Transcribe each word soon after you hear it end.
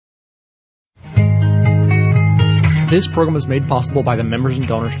This program is made possible by the members and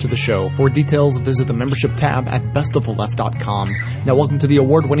donors to the show. For details, visit the membership tab at bestoftheleft.com. Now, welcome to the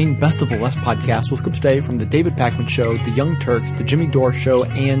award-winning Best of the Left podcast with clips today from The David Pakman Show, The Young Turks, The Jimmy Dore Show,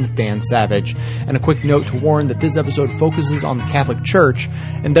 and Dan Savage. And a quick note to warn that this episode focuses on the Catholic Church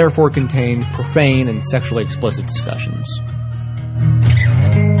and therefore contains profane and sexually explicit discussions.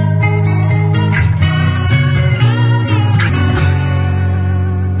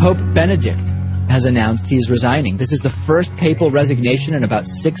 Pope Benedict has announced he is resigning. This is the first papal resignation in about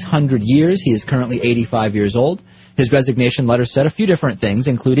 600 years. He is currently 85 years old. His resignation letter said a few different things,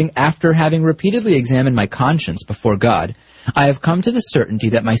 including, after having repeatedly examined my conscience before God, I have come to the certainty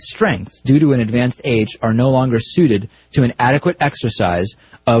that my strength, due to an advanced age, are no longer suited to an adequate exercise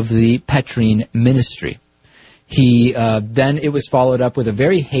of the Petrine ministry. Then it was followed up with a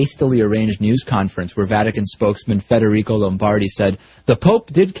very hastily arranged news conference where Vatican spokesman Federico Lombardi said, the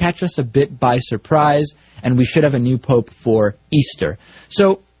Pope did catch us a bit by surprise, and we should have a new Pope for Easter.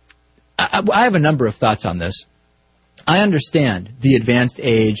 So I have a number of thoughts on this. I understand the advanced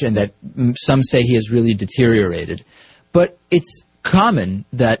age and that some say he has really deteriorated, but it's common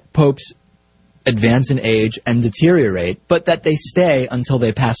that popes advance in age and deteriorate, but that they stay until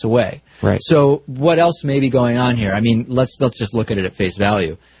they pass away. Right. So what else may be going on here? I mean, let's just look at it at face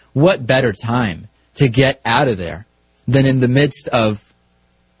value. What better time to get out of there than in the midst of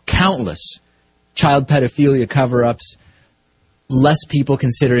countless child pedophilia cover-ups, less people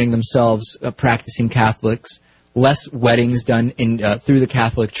considering themselves practicing Catholics, less weddings done through the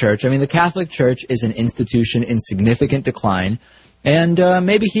Catholic Church. I mean, the Catholic Church is an institution in significant decline. And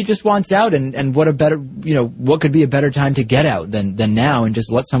maybe he just wants out, and what could be a better time to get out than now and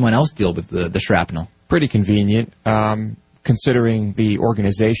just let someone else deal with the shrapnel? Pretty convenient, considering the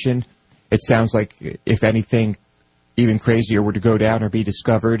organization. It sounds like, if anything even crazier were to go down or be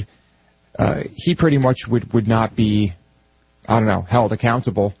discovered, he pretty much would not be, held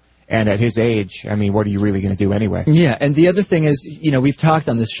accountable. And at his age, I mean, what are you really going to do anyway? Yeah, and the other thing is, we've talked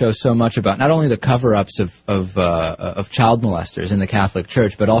on this show so much about not only the cover-ups of child molesters in the Catholic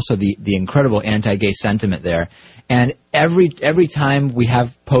Church, but also the incredible anti-gay sentiment there. And every time we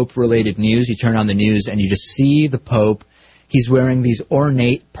have Pope-related news, you turn on the news and you just see the Pope. He's wearing these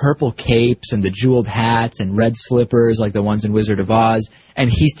ornate purple capes and the jeweled hats and red slippers like the ones in Wizard of Oz, and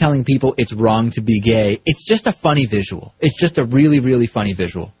he's telling people it's wrong to be gay. It's just a funny visual. It's just a really, really funny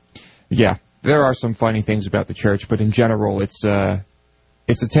visual. Yeah, there are some funny things about the church, but in general, there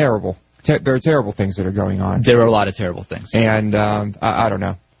are terrible things that are going on. There are a lot of terrible things. And I don't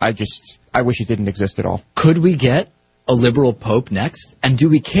know. I wish it didn't exist at all. Could we get a liberal pope next? And do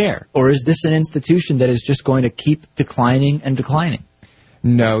we care? Or is this an institution that is just going to keep declining and declining?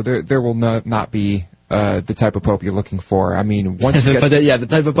 No, there will not be the type of pope you're looking for. I mean, once you get... the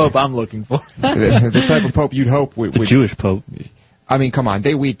type of pope I'm looking for. the type of pope you'd hope would... The Jewish pope. I mean, come on,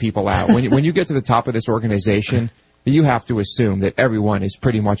 they weed people out. When you get to the top of this organization, you have to assume that everyone is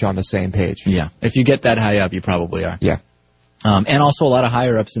pretty much on the same page. Yeah, if you get that high up, you probably are. Yeah. And also a lot of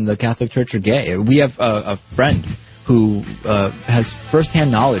higher-ups in the Catholic Church are gay. We have a friend who has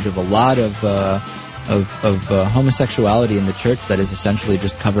first-hand knowledge of a lot of homosexuality in the church that is essentially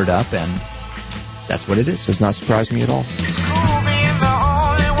just covered up, and that's what it is. Does not surprise me at all.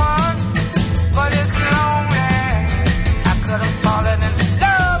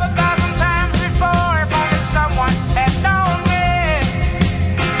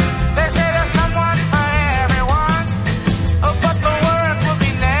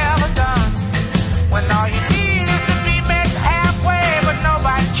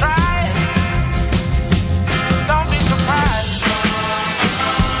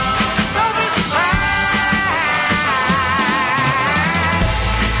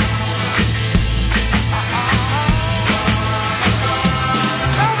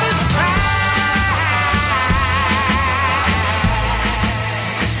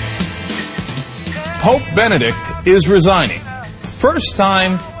 Pope Benedict is resigning. First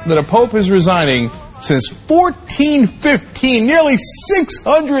time that a pope is resigning since 1415, nearly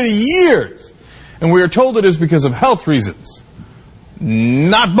 600 years. And we are told it is because of health reasons.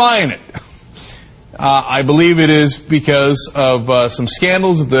 Not buying it. I believe it is because of some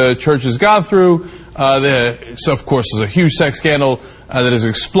scandals that the church has gone through. So, of course, there's a huge sex scandal that has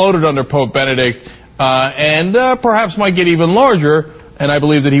exploded under Pope Benedict and perhaps might get even larger. And I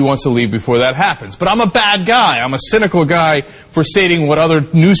believe that he wants to leave before that happens. But I'm a bad guy. I'm a cynical guy for stating what other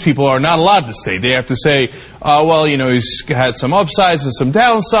news people are not allowed to state. They have to say, he's had some upsides and some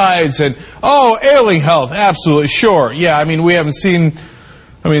downsides. And, ailing health. Absolutely. Sure. Yeah, I mean, we haven't seen...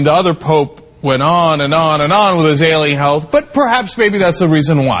 the other pope went on and on and on with his ailing health. But perhaps maybe that's the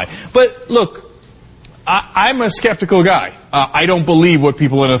reason why. But, look, I'm a skeptical guy. I don't believe what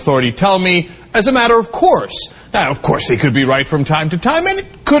people in authority tell me as a matter of course. Now, of course, they could be right from time to time, and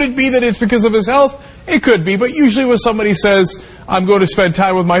could it be that it's because of his health? It could be, but usually when somebody says, I'm going to spend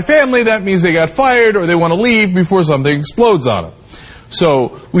time with my family, that means they got fired or they want to leave before something explodes on them.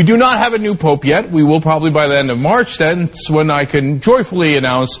 So, we do not have a new pope yet. We will probably by the end of March, then, when I can joyfully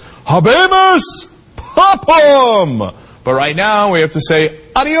announce, Habemus Papam! But right now, we have to say,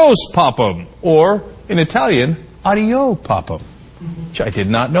 Adios Papam, or, in Italian, Addio Papam, which I did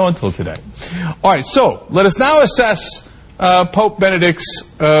not know until today. All right, so, let us now assess Pope Benedict's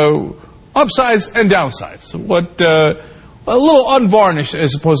upsides and downsides. A little unvarnished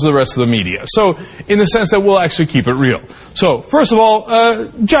as opposed to the rest of the media. So, in the sense that we'll actually keep it real. So, first of all,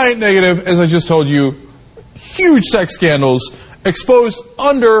 giant negative, as I just told you, huge sex scandals exposed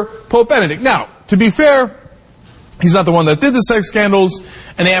under Pope Benedict. Now, to be fair, he's not the one that did the sex scandals,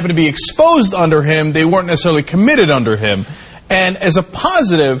 and they happen to be exposed under him. They weren't necessarily committed under him. And as a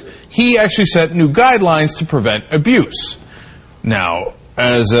positive, he actually set new guidelines to prevent abuse. Now,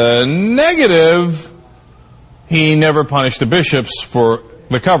 as a negative, he never punished the bishops for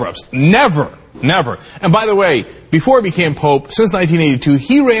the cover-ups. Never. Never. And by the way, before he became Pope, since 1982,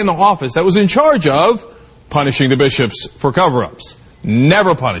 he ran the office that was in charge of punishing the bishops for cover-ups.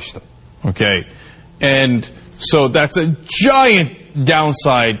 Never punished them. Okay? And so that's a giant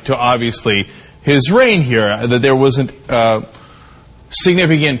downside to, obviously, his reign here, that there wasn't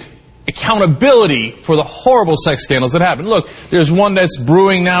significant accountability for the horrible sex scandals that happened. Look, there's one that's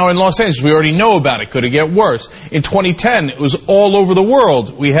brewing now in Los Angeles. We already know about it. Could it get worse? In 2010, it was all over the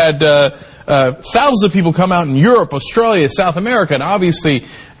world. We had thousands of people come out in Europe, Australia, South America, and obviously,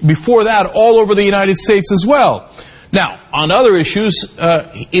 before that, all over the United States as well. Now, on other issues,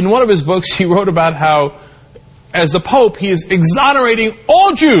 in one of his books, he wrote about how, as the Pope, he is exonerating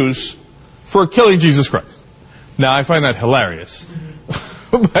all Jews for killing Jesus Christ. Now, I find that hilarious.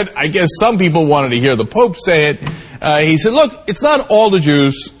 But I guess some people wanted to hear the Pope say it. He said, look, it's not all the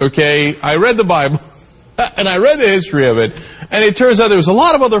Jews, okay? I read the Bible, and I read the history of it, and it turns out there was a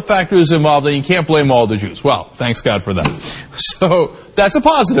lot of other factors involved, and you can't blame all the Jews. Well, thanks God for that. So, that's a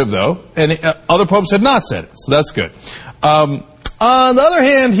positive, though, and other popes had not said it, so that's good. On the other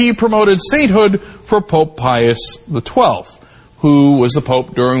hand, he promoted sainthood for Pope Pius XII, who was the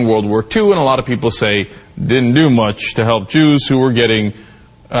Pope during World War II, and a lot of people say didn't do much to help Jews who were getting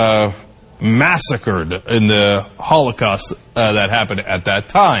massacred in the Holocaust that happened at that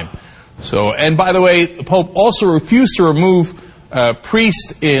time. So, and by the way, the Pope also refused to remove a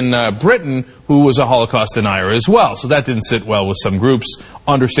priest in Britain who was a Holocaust denier as well. So that didn't sit well with some groups,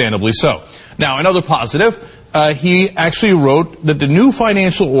 understandably so. Now, another positive, he actually wrote that the new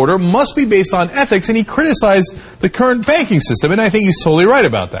financial order must be based on ethics, and he criticized the current banking system, and I think he's totally right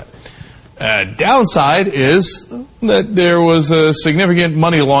about that. Downside is that there was a significant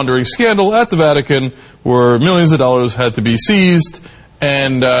money laundering scandal at the Vatican where millions of dollars had to be seized,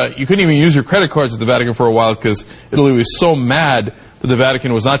 and you couldn't even use your credit cards at the Vatican for a while because Italy was so mad that the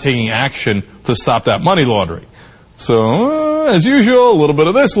Vatican was not taking action to stop that money laundering. So, as usual, a little bit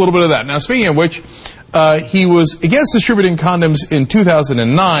of this, a little bit of that. Now, speaking of which, he was against distributing condoms in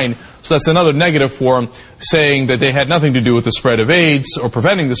 2009, so that's another negative for him, saying that they had nothing to do with the spread of AIDS or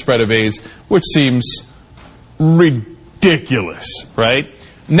preventing the spread of AIDS, which seems ridiculous, right?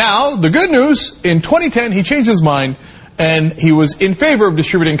 Now, the good news, in 2010, he changed his mind, and he was in favor of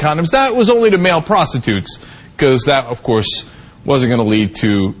distributing condoms. That was only to male prostitutes, because that, of course, wasn't going to lead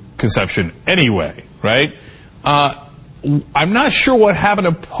to conception anyway, right? I'm not sure what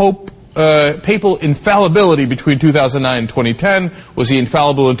happened to papal infallibility between 2009 and 2010. Was he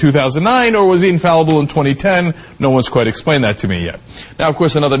infallible in 2009 or was he infallible in 2010? No one's quite explained that to me yet. Now, of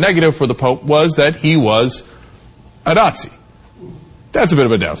course, another negative for the Pope was that he was a Nazi. That's a bit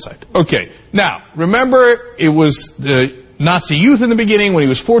of a downside. Okay, now, remember, it was the Nazi youth in the beginning. When he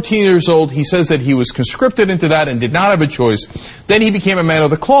was 14 years old, he says that he was conscripted into that and did not have a choice. Then he became a man of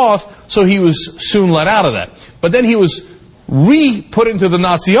the cloth, so he was soon let out of that. But then he was re-put into the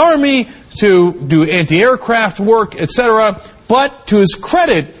Nazi army to do anti-aircraft work, etc. But to his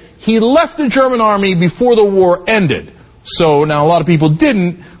credit, he left the German army before the war ended. So now a lot of people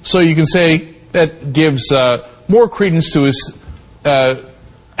didn't, so you can say that gives more credence to his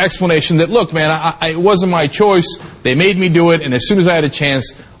explanation that, look, man, it wasn't my choice. They made me do it, and as soon as I had a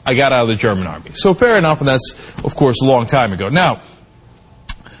chance, I got out of the German army. So fair enough, and that's, of course, a long time ago. Now,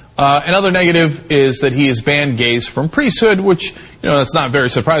 another negative is that he has banned gays from priesthood, which, that's not very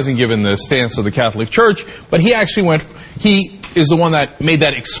surprising given the stance of the Catholic Church, but he actually he is the one that made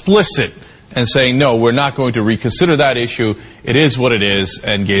that explicit and saying, no, we're not going to reconsider that issue. It is what it is,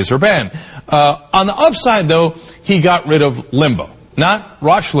 and gays are banned. On the upside, though, he got rid of limbo. Not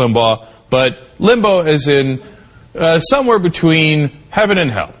Rush Limbaugh, but limbo as in somewhere between heaven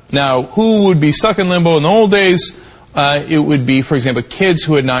and hell. Now, who would be stuck in limbo in the old days? It would be, for example, kids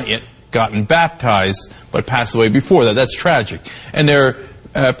who had not yet gotten baptized but passed away before that. That's tragic. And their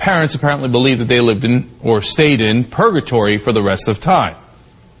parents apparently believed that they lived in or stayed in purgatory for the rest of time.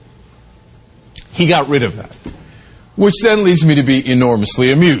 He got rid of that. Which then leads me to be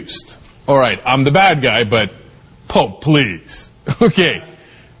enormously amused. All right, I'm the bad guy, but Pope, please. Okay.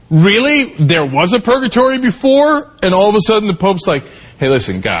 Really? There was a purgatory before? And all of a sudden the Pope's like, hey,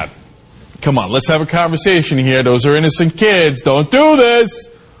 listen, God, come on, let's have a conversation here. Those are innocent kids. Don't do this.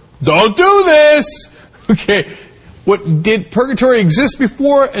 Don't do this. Okay. What, did purgatory exist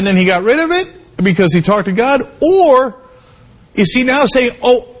before and then he got rid of it because he talked to God? Or is he now saying,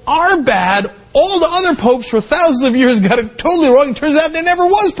 oh, our bad, all the other popes for thousands of years got it totally wrong. It turns out there never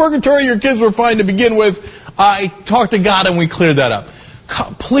was purgatory. Your kids were fine to begin with. I talked to God and we cleared that up.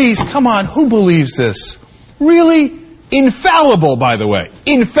 Please, come on, who believes this? Really? Infallible, by the way.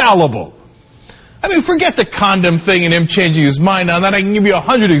 Infallible. I mean, forget the condom thing and him changing his mind on that. I can give you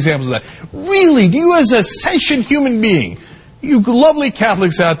 100 examples of that. Really, do you as a sentient human being, you lovely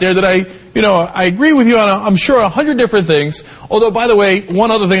Catholics out there that I agree with you on, I'm sure, 100 different things. Although, by the way, one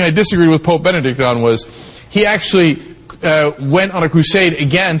other thing I disagreed with Pope Benedict on was he actually went on a crusade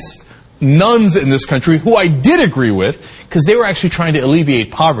against nuns in this country, who I did agree with, because they were actually trying to alleviate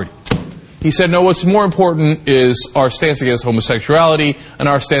poverty. He said, no, what's more important is our stance against homosexuality and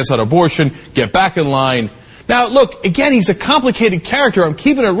our stance on abortion. Get back in line. Now, look, again, he's a complicated character. I'm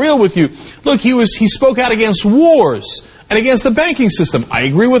keeping it real with you. Look, he spoke out against wars and against the banking system. I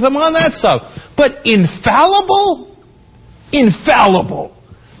agree with him on that stuff. But infallible? Infallible.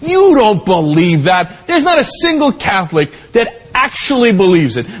 You don't believe that. There's not a single Catholic that actually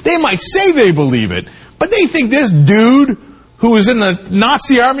believes it. They might say they believe it, but they think this dude who was in the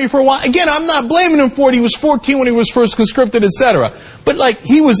Nazi army for a while, again, I'm not blaming him for it. He was 14 when he was first conscripted, etc. But like,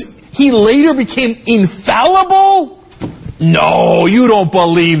 he later became infallible? No, you don't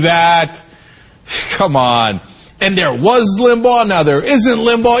believe that. Come on. And there was Limbaugh, now there isn't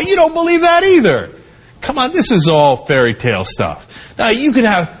Limbaugh. You don't believe that either. Come on, this is all fairy tale stuff. Now, you can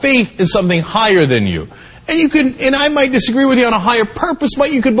have faith in something higher than you. And I might disagree with you on a higher purpose,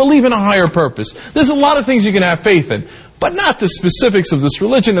 but you could believe in a higher purpose. There's a lot of things you can have faith in, but not the specifics of this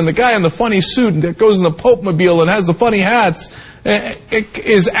religion. And the guy in the funny suit that goes in the Pope-mobile and has the funny hats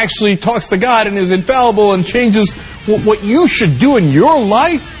actually talks to God and is infallible and changes what you should do in your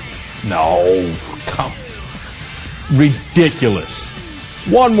life? No, come. Ridiculous.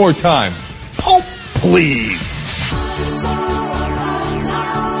 One more time. Pope, please.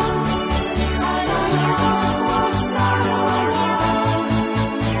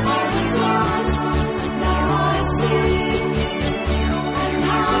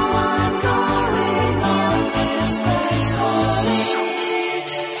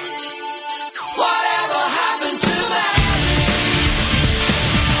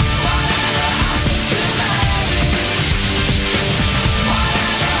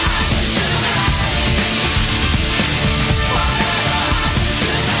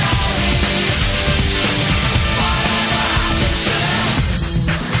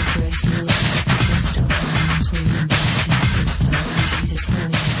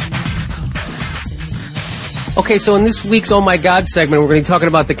 Okay, so in this week's Oh My God segment, we're going to be talking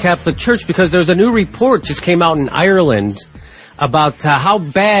about the Catholic Church because there's a new report just came out in Ireland about how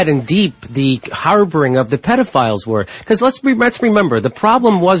bad and deep the harboring of the pedophiles were. Because let's remember, the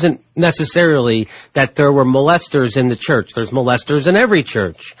problem wasn't necessarily that there were molesters in the church. There's molesters in every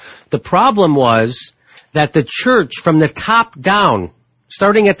church. The problem was that the church, from the top down,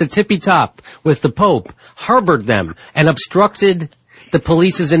 starting at the tippy top with the Pope, harbored them and obstructed the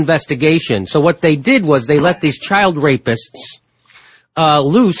police's investigation. So what they did was they let these child rapists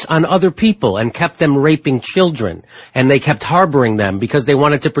loose on other people and kept them raping children. And they kept harboring them because they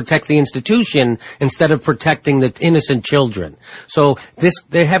wanted to protect the institution instead of protecting the innocent children. So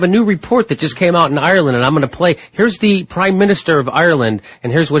they have a new report that just came out in Ireland, and I'm going to play. Here's the Prime Minister of Ireland,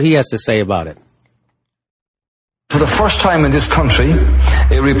 and here's what he has to say about it. For the first time in this country,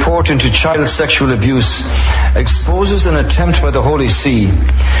 a report into child sexual abuse exposes an attempt by the Holy See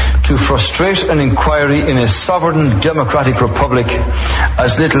to frustrate an inquiry in a sovereign democratic republic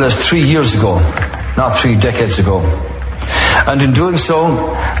as little as 3 years ago, not 3 decades ago. And in doing so,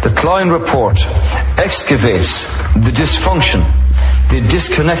 the Klein report excavates the dysfunction, the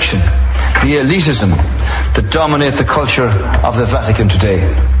disconnection, the elitism that dominate the culture of the Vatican today.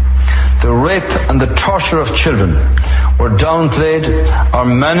 the rape and the torture of children were downplayed or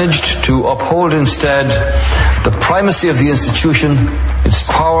managed to uphold instead the primacy of the institution, its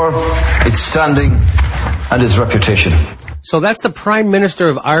power, its standing, and its reputation. So that's the Prime Minister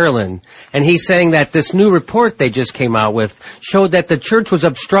of Ireland, and he's saying that this new report they just came out with showed that the church was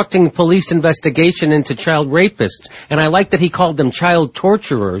obstructing police investigation into child rapists, and I like that he called them child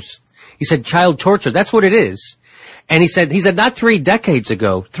torturers. He said child torture, that's what it is. And he said not 3 decades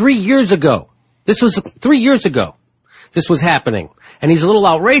ago, 3 years ago. This was 3 years ago. This was happening. And he's a little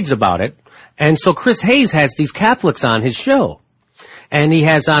outraged about it. And so Chris Hayes has these Catholics on his show. And he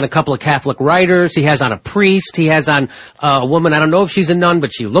has on a couple of Catholic writers. He has on a priest. He has on a woman. I don't know if she's a nun,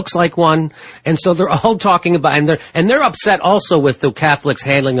 but she looks like one. And so they're all talking about, and they're upset also with the Catholics'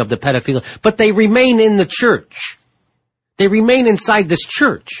 handling of the pedophilia. But they remain in the church. They remain inside this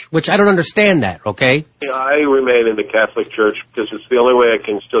church, which I don't understand that, okay? Yeah, I remain in the Catholic Church because it's the only way I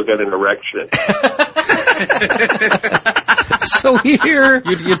can still get an erection. So here...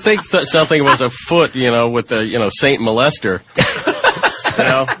 You'd think that something was afoot, with the, Saint Molester.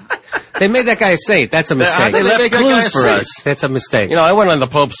 They made that guy a saint. That's a mistake. They left clues for us. That's a mistake. I went on the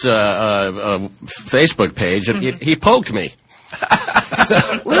Pope's Facebook page, and he poked me.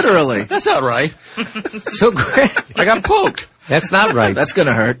 Literally. That's not right. So I got poked. That's not right. That's going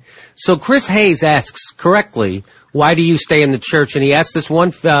to hurt. So Chris Hayes asks correctly, why do you stay in the church? And he asked this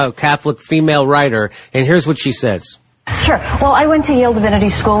one Catholic female writer, and here's what she says. Sure. Well, I went to Yale Divinity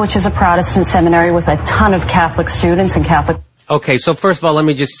School, which is a Protestant seminary with a ton of Catholic students and Catholic... Okay, so first of all,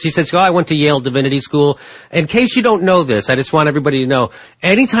 she says, I went to Yale Divinity School. In case you don't know this, I just want everybody to know,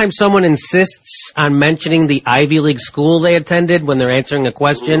 anytime someone insists on mentioning the Ivy League school they attended when they're answering a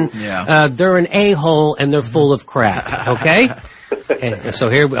question, they're an a-hole and they're full of crap, okay? And so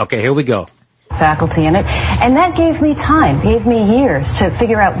here we go. Faculty in it, and that gave me years to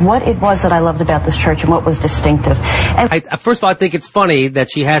figure out what it was that I loved about this church and what was distinctive. And first of all, I think it's funny that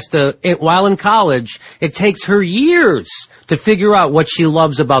she has to, while in college, it takes her years to figure out what she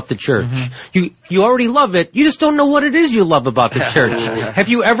loves about the church. Mm-hmm. You already love it, you just don't know what it is you love about the church. Have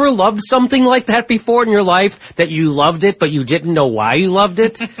you ever loved something like that before in your life, that you loved it, but you didn't know why you loved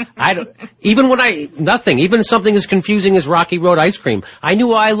it? Even something as confusing as Rocky Road ice cream, I knew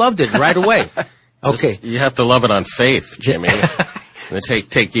why I loved it right away. Okay. You have to love it on faith, Jimmy. It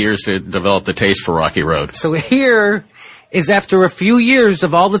take years to develop the taste for Rocky Road. So here is after a few years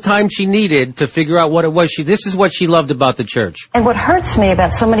of all the time she needed to figure out what it was. This is what she loved about the church. And what hurts me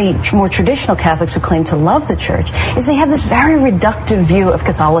about so many more traditional Catholics who claim to love the church is they have this very reductive view of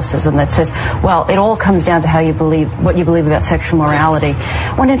Catholicism that says, well, it all comes down to what you believe about sexual morality.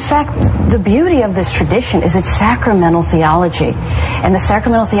 When in fact, the beauty of this tradition is its sacramental theology. And the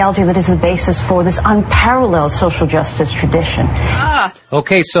sacramental theology that is the basis for this unparalleled social justice tradition.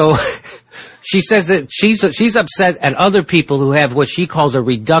 Okay, so... She says that she's upset at other people who have what she calls a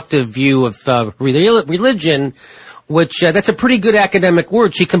reductive view of religion, which that's a pretty good academic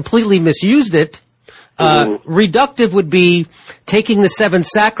word. She completely misused it. Reductive would be taking the 7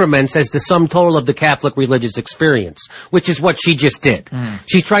 sacraments as the sum total of the Catholic religious experience, which is what she just did.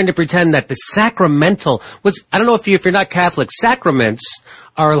 She's trying to pretend that the sacramental, I don't know if you're not Catholic, sacraments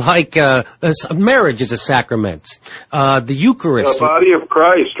are like marriage is a sacrament. The Eucharist, the body of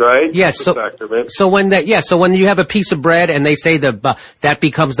Christ, right? Yes. So when you have a piece of bread and they say that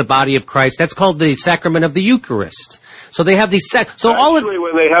becomes the body of Christ, that's called the sacrament of the Eucharist. So they have these when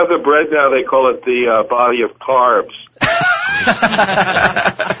they have the bread now, they call it the body of carbs.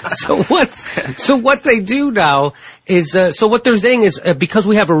 So what they do now is, what they're saying is, because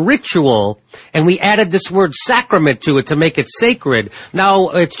we have a ritual, and we added this word sacrament to it to make it sacred, now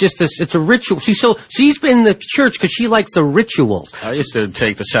it's just it's a ritual. She's been in the church because she likes the rituals. I used to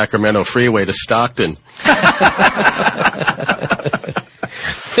take the Sacramento Freeway to Stockton.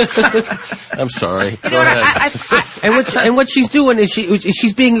 I'm sorry. Go ahead. And what she's doing is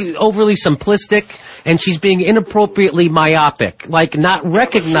she's being overly simplistic, and she's being inappropriately myopic, like not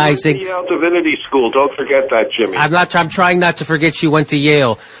recognizing. She went to Yale Divinity School. Don't forget that, Jimmy. I'm trying not to forget she went to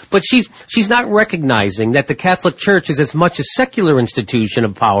Yale, but she's not recognizing that the Catholic Church is as much a secular institution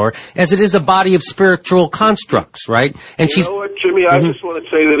of power as it is a body of spiritual constructs, right? And you know what, Jimmy? I just want to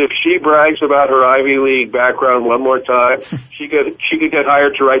say that if she brags about her Ivy League background one more time, she could get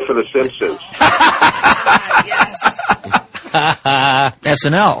hired to write for The Simpsons.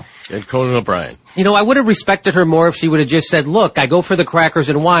 SNL. And Conan O'Brien. I would have respected her more if she would have just said, look, I go for the crackers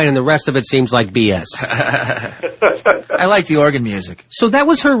and wine, and the rest of it seems like BS. I like the organ music. So that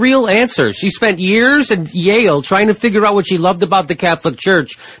was her real answer. She spent years at Yale trying to figure out what she loved about the Catholic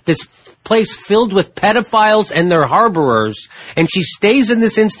Church. This place filled with pedophiles and their harborers, and she stays in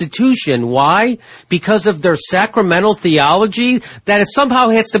this institution. Why? Because of their sacramental theology that it somehow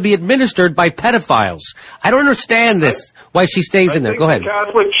has to be administered by pedophiles. I don't understand this. Why she stays in there. Go ahead. The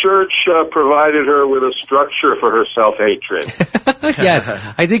Catholic Church provided her with a structure for her self-hatred. Yes,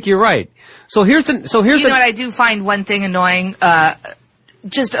 I think you're right. So here's You know what? I do find one thing annoying,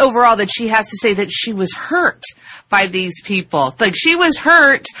 just overall, that she has to say that she was hurt by these people. Like, she was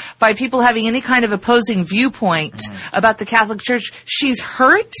hurt by people having any kind of opposing viewpoint about the Catholic Church. She's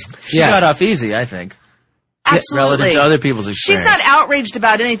hurt? She got off easy, I think. Absolutely. Relative to other people's experience. She's not outraged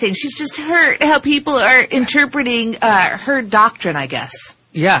about anything. She's just hurt how people are interpreting her doctrine, I guess.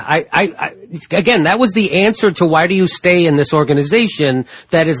 Yeah, I again, that was the answer to why do you stay in this organization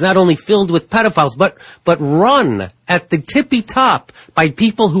that is not only filled with pedophiles, but run at the tippy top by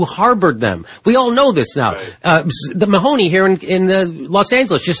people who harbored them. We all know this now. Right. The Mahoney here in Los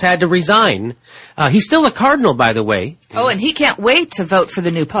Angeles just had to resign. He's still a cardinal, by the way. Oh, and he can't wait to vote for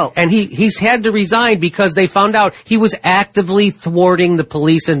the new pope. And he's had to resign because they found out he was actively thwarting the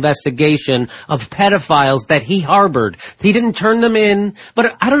police investigation of pedophiles that he harbored. He didn't turn them in,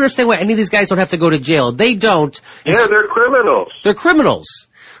 but I don't understand why any of these guys don't have to go to jail. They don't. Yeah, they're criminals. They're criminals.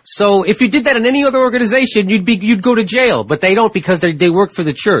 So if you did that in any other organization, you'd go to jail, but they don't because they work for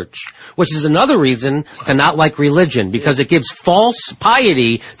the church, which is another reason to not like religion, because it gives false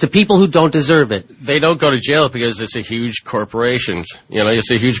piety to people who don't deserve it. They don't go to jail because it's a huge corporation. You know,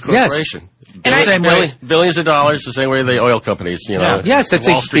 it's a huge corporation. Yes. Billions of dollars, the same way the oil companies, you know. Yes, it's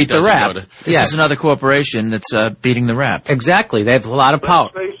Wall Street beat the rap. Yes. This is another corporation that's beating the rap. Exactly. They have a lot of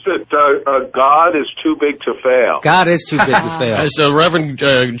power. Let's face it, God is too big to fail. God is too big to fail. As the Reverend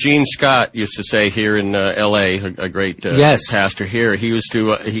Gene Scott used to say here in L.A., a great pastor here, he used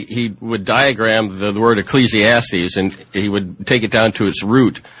to he would diagram the word Ecclesiastes, and he would take it down to its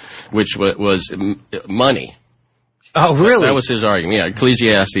root, which was money. Oh, really? That was his argument. Yeah,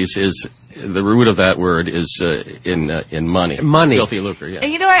 Ecclesiastes is the root of that word is in money. Money. Filthy lucre, yeah.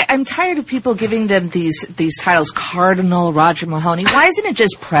 And you know, I'm tired of people giving them these titles, Cardinal Roger Mahoney. Why isn't it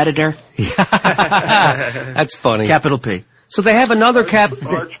just Predator? That's funny. Capital P. So they have another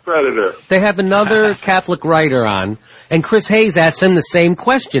Arch predator. They have another Catholic writer on, and Chris Hayes asked him the same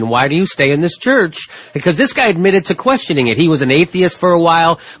question. Why do you stay in this church? Because this guy admitted to questioning it. He was an atheist for a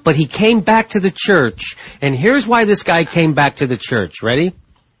while, but he came back to the church. And here's why this guy came back to the church. Ready?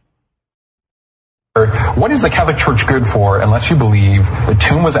 What is the Catholic Church good for unless you believe the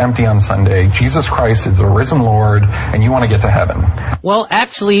tomb was empty on Sunday, Jesus Christ is the risen Lord, and you want to get to heaven? Well,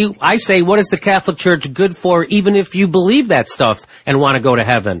 actually, I say, what is the Catholic Church good for even if you believe that stuff and want to go to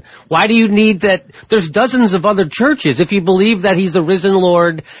heaven? Why do you need that? There's dozens of other churches. If you believe that he's the risen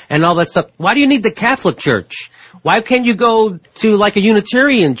Lord and all that stuff, why do you need the Catholic Church? Why can't you go to like a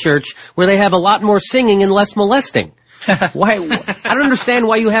Unitarian church where they have a lot more singing and less molesting? Why? I don't understand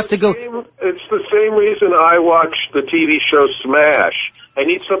why you have to go. It's the same reason I watch the TV show Smash. I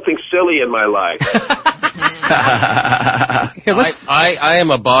need something silly in my life. I am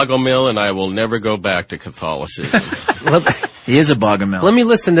a Bogomil, and I will never go back to Catholicism. He is a Bogomil. Let me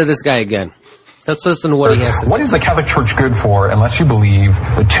listen to this guy again. Let's listen to what he has to say. What is the Catholic Church good for unless you believe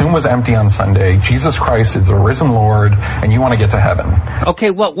the tomb was empty on Sunday, Jesus Christ is the risen Lord, and you want to get to heaven? Okay,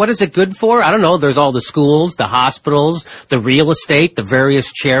 what is it good for? I don't know. There's all the schools, the hospitals, the real estate, the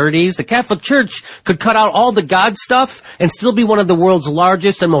various charities. The Catholic Church could cut out all the God stuff and still be one of the world's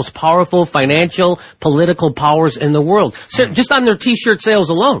largest and most powerful financial, political powers in the world. So, just on their T-shirt sales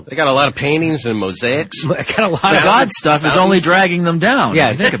alone. They got a lot of paintings and mosaics. Got a lot the of God stuff is only dragging them down. Yeah,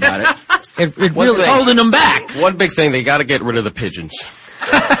 if you think about it. It really holding them back. One big thing, they got to get rid of the pigeons.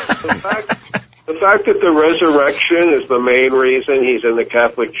 The fact that the resurrection is the main reason he's in the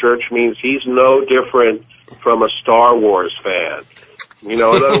Catholic Church means he's no different from a Star Wars fan. You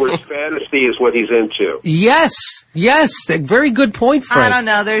know, in other words, fantasy is what he's into. Yes, very good point, Frank. I don't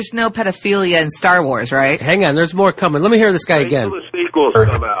know. There's no pedophilia in Star Wars, right? Hang on, there's more coming. Let me hear this guy again. Until the sequels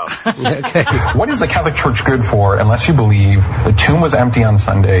come out. Okay. What is the Catholic Church good for unless you believe the tomb was empty on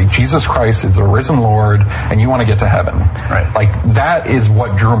Sunday, Jesus Christ is the risen Lord, and you want to get to heaven? Right. Like, that is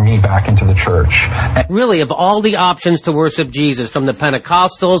what drew me back into the church. Really, of all the options to worship Jesus, from the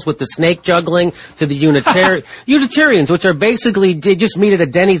Pentecostals with the snake juggling to the Unitarians, which are basically, they just meet at a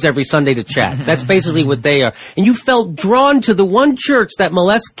Denny's every Sunday to chat. That's basically what they are. And you felt drawn to the one church that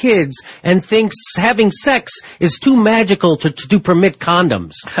molests kids and thinks having sex is too magical to permit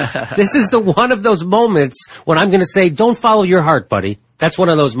condoms. This is one of those moments when I'm going to say, don't follow your heart, buddy. That's one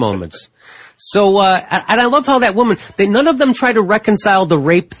of those moments. So, and I love how that woman, none of them try to reconcile the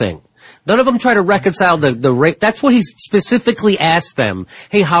rape thing. None of them try to reconcile the rape. That's what he specifically asked them.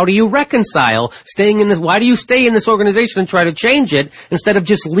 Hey, how do you reconcile staying in this? Why do you stay in this organization and try to change it instead of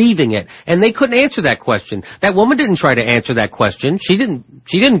just leaving it? And they couldn't answer that question. That woman didn't try to answer that question. She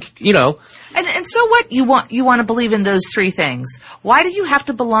didn't, you know. And so what? You want to believe in those three things. Why do you have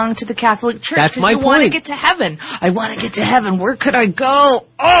to belong to the Catholic Church? That's my point. You want to get to heaven. I want to get to heaven. Where could I go?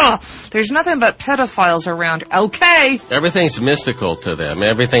 Oh, there's nothing but pedophiles around. Okay. Everything's mystical to them.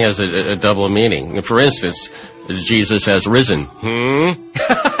 Everything has a double meaning. For instance, Jesus has risen.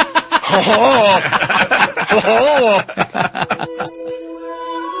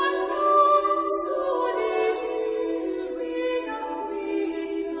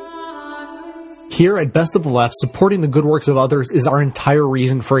 Here at Best of the Left, supporting the good works of others is our entire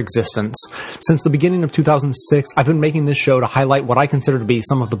reason for existence. Since the beginning of 2006, I've been making this show to highlight what I consider to be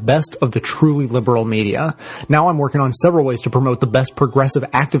some of the best of the truly liberal media. Now I'm working on several ways to promote the best progressive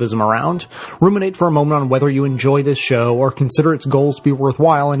activism around. Ruminate for a moment on whether you enjoy this show or consider its goals to be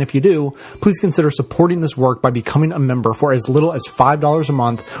worthwhile, and if you do, please consider supporting this work by becoming a member for as little as $5 a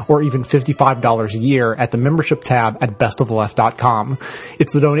month or even $55 a year at the membership tab at bestoftheleft.com.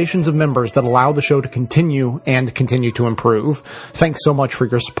 It's the donations of members that allow the show to continue and continue to improve. Thanks so much for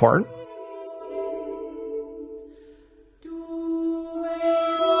your support.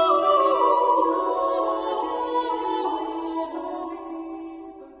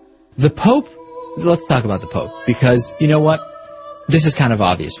 The Pope, let's talk about the Pope, because you know what? This is kind of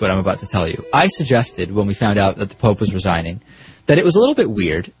obvious what I'm about to tell you. I suggested when we found out that the Pope was resigning that it was a little bit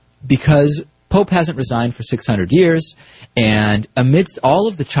weird because Pope hasn't resigned for 600 years, and amidst all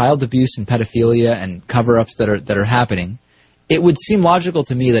of the child abuse and pedophilia and cover-ups that are happening, it would seem logical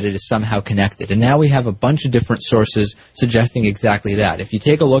to me that it is somehow connected. And now we have a bunch of different sources suggesting exactly that. If you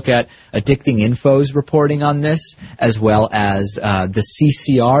take a look at Addicting Info's reporting on this, as well as the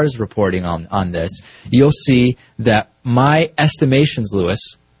CCR's reporting on this, you'll see that my estimations,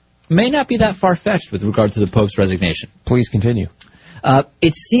 Lewis, may not be that far-fetched with regard to the Pope's resignation. Please continue.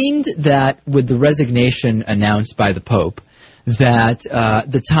 It seemed that with the resignation announced by the Pope, that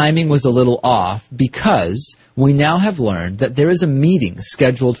the timing was a little off because we now have learned that there is a meeting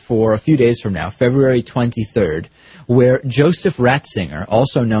scheduled for a few days from now, February 23rd, where Joseph Ratzinger,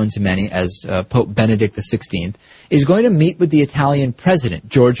 also known to many as Pope Benedict XVI, is going to meet with the Italian president,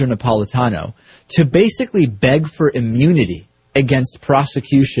 Giorgio Napolitano, to basically beg for immunity against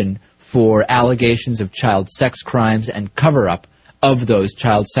prosecution for allegations of child sex crimes and cover-up of those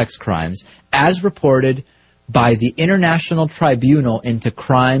child sex crimes, as reported by the International Tribunal into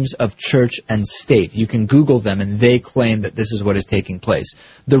Crimes of Church and State. You can Google them, and they claim that this is what is taking place.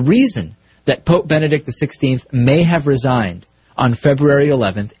 The reason that Pope Benedict XVI may have resigned on February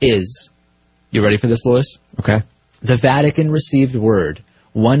 11th is, you ready for this, Lewis? Okay. The Vatican received word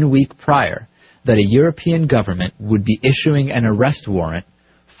 1 week prior that a European government would be issuing an arrest warrant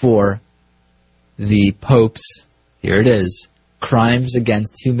for the Pope's, here it is, crimes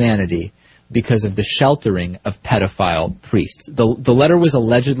against humanity because of the sheltering of pedophile priests. The letter was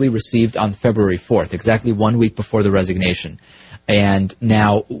allegedly received on February 4th, exactly 1 week before the resignation. And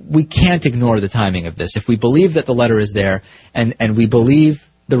now we can't ignore the timing of this. If we believe that the letter is there, and we believe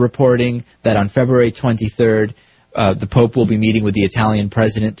the reporting that on February 23rd, the Pope will be meeting with the Italian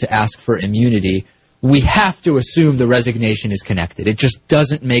president to ask for immunity, we have to assume the resignation is connected. It just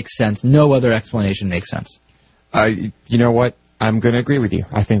doesn't make sense. No other explanation makes sense. You know what? I'm going to agree with you.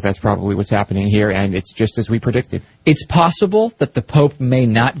 I think that's probably what's happening here, and it's just as we predicted. It's possible that the Pope may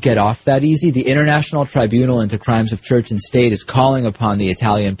not get off that easy. The International Tribunal into Crimes of Church and State is calling upon the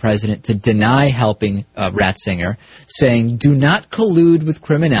Italian president to deny helping Ratzinger, saying, do not collude with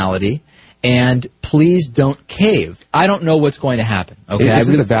criminality, and please don't cave. I don't know what's going to happen. Okay,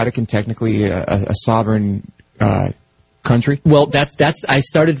 Isn't the Vatican technically a sovereign country? Well, I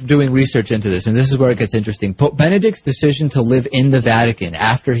started doing research into this, and this is where it gets interesting. Pope Benedict's decision to live in the Vatican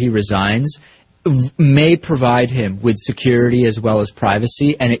after he resigns may provide him with security as well as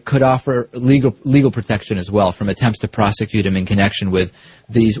privacy, and it could offer legal protection as well from attempts to prosecute him in connection with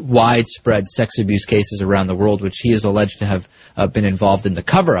these widespread sex abuse cases around the world, which he is alleged to have been involved in the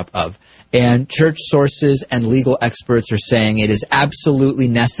cover-up of. And church sources and legal experts are saying it is absolutely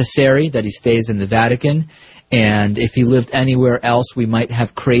necessary that he stays in the Vatican, and if he lived anywhere else, we might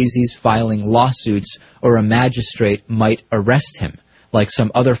have crazies filing lawsuits, or a magistrate might arrest him, like some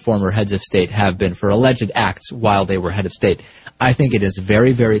other former heads of state have been for alleged acts while they were head of state. I think it is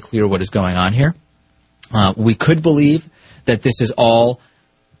very, very clear what is going on here. We could believe that this is all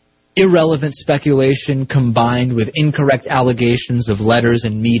irrelevant speculation combined with incorrect allegations of letters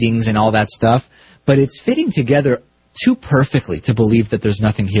and meetings and all that stuff, but it's fitting together too perfectly to believe that there's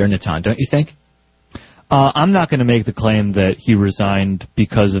nothing here, Natan, don't you think? I'm not going to make the claim that he resigned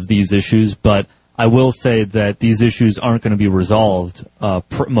because of these issues, but I will say that these issues aren't going to be resolved,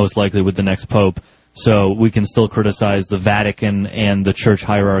 most likely with the next pope. So we can still criticize the Vatican and the church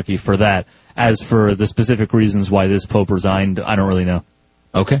hierarchy for that. As for the specific reasons why this pope resigned, I don't really know.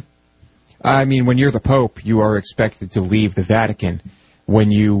 Okay. I mean, when you're the pope, you are expected to leave the Vatican.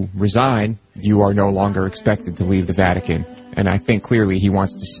 When you resign, you are no longer expected to leave the Vatican. And I think clearly he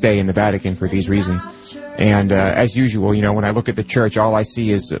wants to stay in the Vatican for these reasons. And as usual, you know, when I look at the church, all I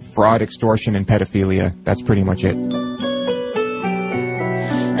see is fraud, extortion, and pedophilia. That's pretty much it.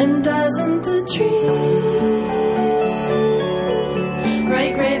 And doesn't the tree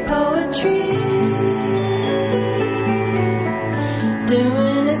write great poetry,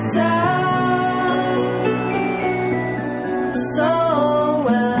 doing its job so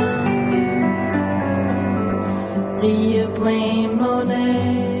well? Do you blame Monet?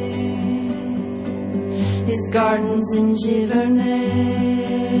 His gardens in Giverny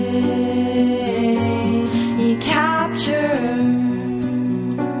he captured.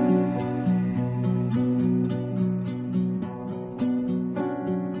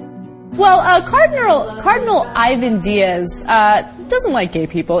 Well, Cardinal Ivan Diaz doesn't like gay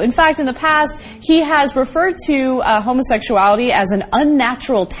people. In fact, in the past, he has referred to homosexuality as an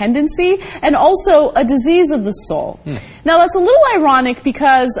unnatural tendency and also a disease of the soul. Now, that's a little ironic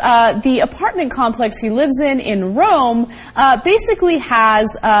because the apartment complex he lives in Rome basically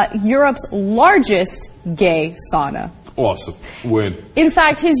has Europe's largest gay sauna. Awesome. Win. In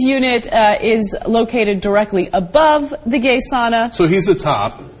fact, his unit is located directly above the gay sauna. So he's the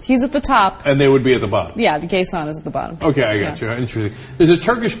top. He's at the top. And they would be at the bottom. Yeah, the gay sauna is at the bottom. Okay, I got you. Interesting. There's a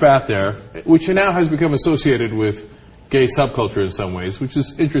Turkish bath there, which now has become associated with gay subculture in some ways, which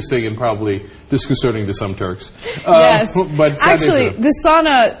is interesting and probably disconcerting to some Turks. Yes. But actually, the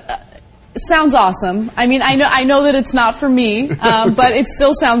sauna sounds awesome. I mean, I know that it's not for me, but it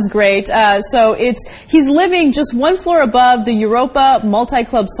still sounds great. So he's living just one floor above the Europa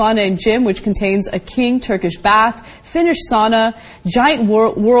Multi-Club Sauna and Gym, which contains a king Turkish bath, Finnish sauna, giant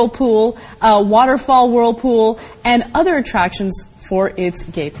whirlpool, waterfall whirlpool, and other attractions for its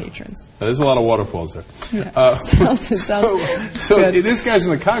gay patrons. There's a lot of waterfalls there. Yeah. So this guy's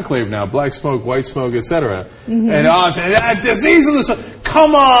in the conclave now, black smoke, white smoke, etc. And I'm saying, disease of the soul.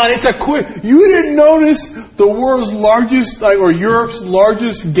 Come on, it's a you didn't notice the world's largest, or Europe's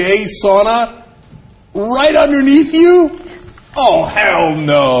largest gay sauna right underneath you? Oh, hell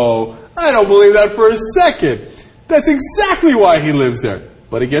no. I don't believe that for a second. That's exactly why he lives there.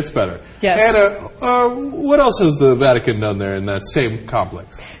 But it gets better. Yes. Anna, what else has the Vatican done there in that same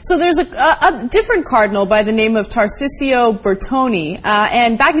complex? So there's a different cardinal by the name of Tarcisio Bertoni,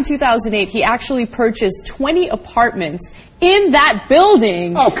 and back in 2008 he actually purchased 20 apartments in that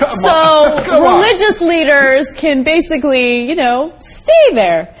building. Oh, come so on. Come religious leaders can basically, stay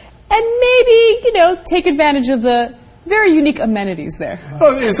there and maybe, take advantage of the very unique amenities there.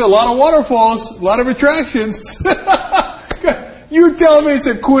 Oh, there's a lot of waterfalls, a lot of attractions. You're telling me it's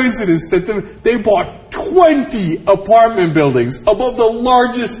a coincidence that they bought 20 apartment buildings above the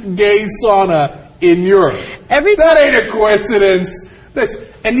largest gay sauna in Europe. That ain't a coincidence.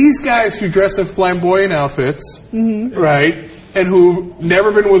 And these guys who dress in flamboyant outfits, right, and who've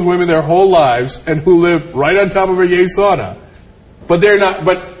never been with women their whole lives, and who live right on top of a gay sauna, but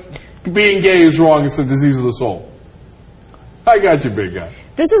being gay is wrong. It's a disease of the soul. I got you, big guy.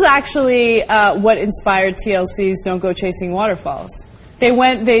 This is actually what inspired TLC's Don't Go Chasing Waterfalls.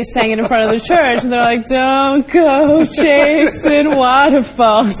 They sang it in front of the church, and they're like, don't go chasing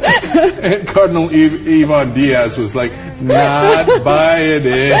waterfalls. And Cardinal Ivan Diaz was like, not buying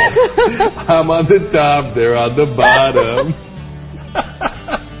it. I'm on the top, they're on the bottom.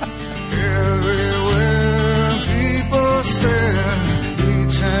 Everywhere people stare,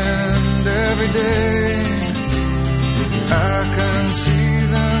 each and every day, I can see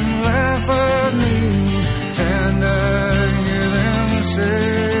them laugh at me, and I hear them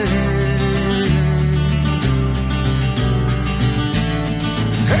say,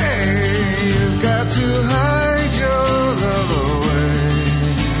 hey, you've got to hide your love away.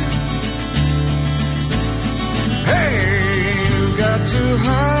 Hey, you've got to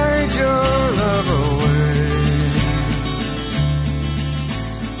hide your love away.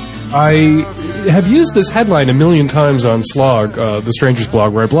 I have used this headline a million times on Slog, the Stranger's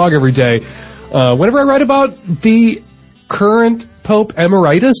blog, where I blog every day. Whenever I write about the current Pope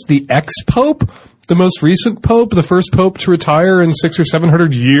Emeritus, the ex-Pope, the most recent Pope, the first Pope to retire in 600 or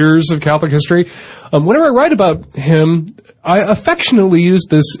 700 years of Catholic history, whenever I write about him, I affectionately use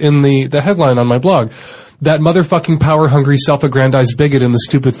this in the headline on my blog. that motherfucking power-hungry, self-aggrandized bigot in the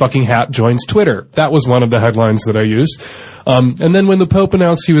stupid fucking hat joins Twitter. That was one of the headlines that I used. And then when the Pope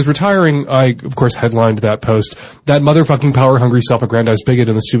announced he was retiring, I, of course, headlined that post. That motherfucking power-hungry, self-aggrandized bigot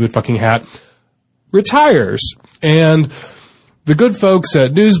in the stupid fucking hat retires. And the good folks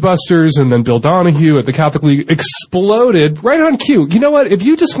at Newsbusters and then Bill Donahue at the Catholic League exploded right on cue. You know what? If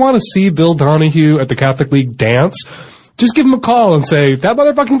you just want to see Bill Donahue at the Catholic League dance, just give him a call and say, that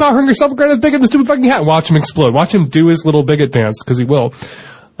motherfucking power-hungry, self-aggrandized bigot in the stupid fucking hat. Watch him explode. Watch him do his little bigot dance, because he will.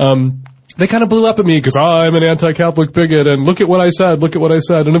 They kind of blew up at me because I'm an anti-Catholic bigot, and look at what I said, look at what I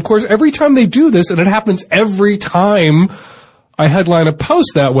said. And of course, every time they do this, and it happens every time I headline a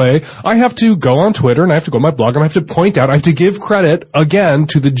post that way, I have to go on Twitter and I have to go on my blog and I have to point out, I have to give credit again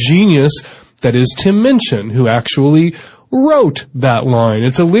to the genius that is Tim Minchin, who actually wrote that line.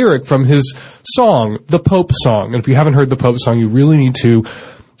 It's a lyric from his song, The Pope Song. And if you haven't heard the Pope Song, you really need to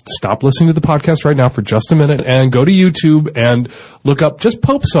stop listening to the podcast right now for just a minute and go to YouTube and look up just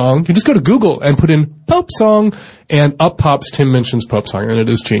Pope Song. You just go to Google and put in Pope Song and up pops Tim Minchin's Pope Song, and it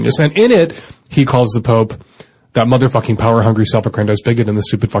is genius. And in it, he calls the Pope that motherfucking power-hungry, self-aggrandized bigot in the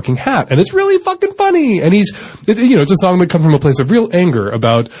stupid fucking hat. And it's really fucking funny. And it's a song that comes from a place of real anger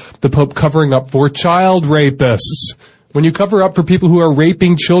about the Pope covering up for child rapists. When you cover up for people who are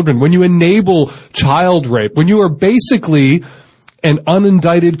raping children, when you enable child rape, when you are basically an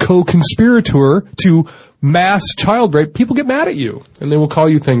unindicted co-conspirator to mass child rape, people get mad at you. And they will call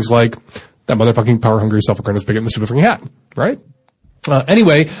you things like that motherfucking power-hungry, self-aggrandized bigot in the stupid fucking hat. Right?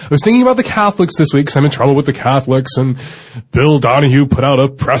 Anyway, I was thinking about the Catholics this week because I'm in trouble with the Catholics, and Bill Donahue put out a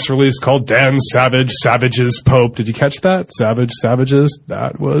press release called Dan Savage, Savage's Pope. Did you catch that? Savage, Savages?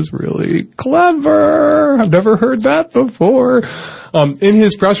 That was really clever. I've never heard that before. In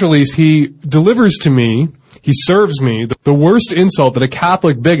his press release, he delivers to me, he serves me the worst insult that a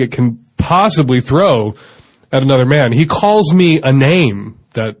Catholic bigot can possibly throw at another man. He calls me a name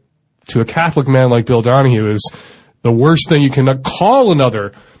that to a Catholic man like Bill Donahue is the worst thing you can call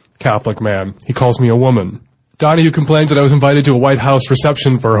another Catholic man. He calls me a woman. Donahue complains that I was invited to a White House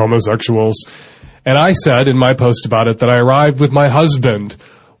reception for homosexuals. And I said in my post about it that I arrived with my husband.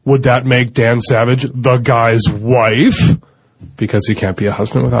 Would that make Dan Savage the guy's wife? Because he can't be a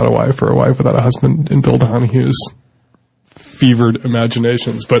husband without a wife or a wife without a husband in Bill Donahue's fevered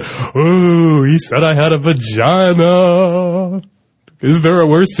imaginations. But, oh, he said I had a vagina. Is there a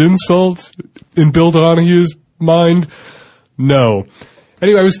worse insult in Bill Donahue's mind? No.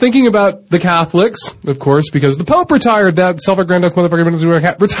 Anyway, I was thinking about the Catholics, of course, because the Pope retired. That self-aggrandized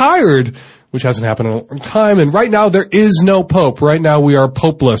motherfucker retired, which hasn't happened in a long time. And right now, there is no Pope. Right now, we are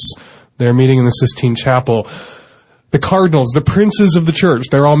popeless. They're meeting in the Sistine Chapel. The cardinals, the princes of the church,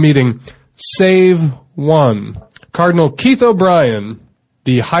 they're all meeting, save one. Cardinal Keith O'Brien,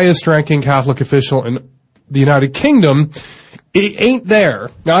 the highest-ranking Catholic official in the United Kingdom, it ain't there.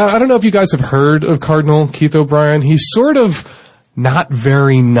 Now, I don't know if you guys have heard of Cardinal Keith O'Brien. He's sort of not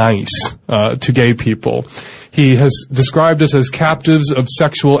very nice to gay people. He has described us as captives of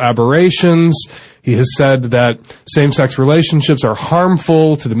sexual aberrations. He has said that same-sex relationships are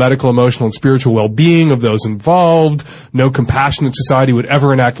harmful to the medical, emotional, and spiritual well-being of those involved. No compassionate society would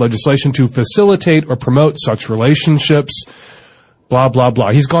ever enact legislation to facilitate or promote such relationships. Blah, blah,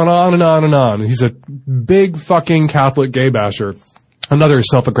 blah. He's gone on and on and on. He's a big fucking Catholic gay basher. Another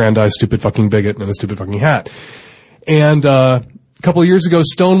self-aggrandized stupid fucking bigot in a stupid fucking hat. And a couple of years ago,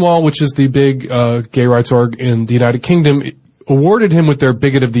 Stonewall, which is the big gay rights org in the United Kingdom, awarded him with their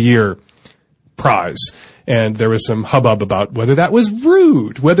Bigot of the Year prize. And there was some hubbub about whether that was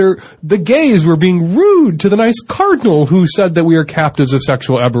rude, whether the gays were being rude to the nice cardinal who said that we are captives of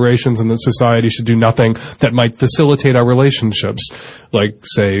sexual aberrations and that society should do nothing that might facilitate our relationships, like,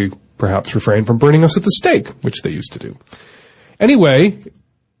 say, perhaps refrain from burning us at the stake, which they used to do. Anyway,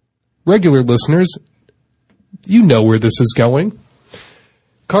 regular listeners, you know where this is going.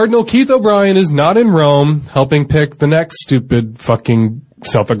 Cardinal Keith O'Brien is not in Rome helping pick the next stupid fucking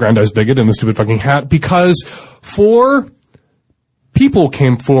self-aggrandized bigot in the stupid fucking hat because 4 people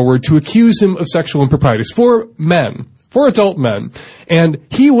came forward to accuse him of sexual improprieties. 4 men. 4 adult men. And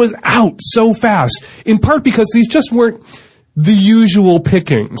he was out so fast, in part because these just weren't the usual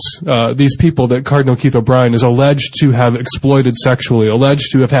pickings. These people that Cardinal Keith O'Brien is alleged to have exploited sexually,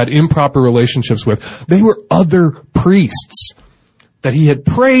 alleged to have had improper relationships with. They were other priests that he had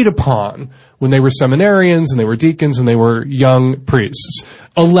preyed upon when they were seminarians and they were deacons and they were young priests,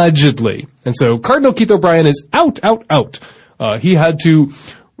 allegedly. And so Cardinal Keith O'Brien is out. He had to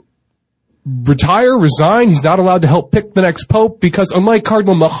retire, resign. He's not allowed to help pick the next pope because unlike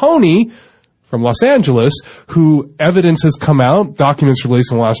Cardinal Mahoney from Los Angeles, who evidence has come out, documents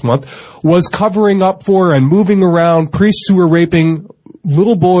released in the last month, was covering up for and moving around priests who were raping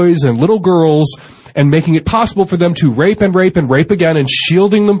little boys and little girls and making it possible for them to rape and rape and rape again and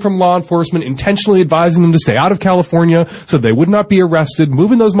shielding them from law enforcement, intentionally advising them to stay out of California so they would not be arrested,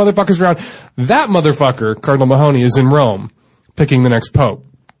 moving those motherfuckers around. That motherfucker, Cardinal Mahoney, is in Rome, picking the next pope.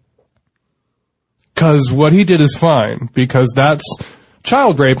 Because what he did is fine, because that's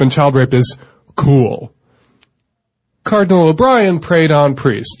child rape, and child rape is cool. Cardinal O'Brien preyed on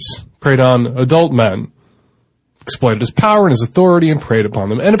priests, preyed on adult men, exploited his power and his authority and preyed upon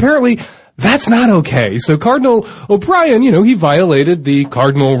them. And apparently, that's not okay. So Cardinal O'Brien, he violated the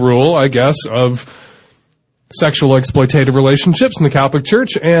cardinal rule, I guess, of sexual exploitative relationships in the Catholic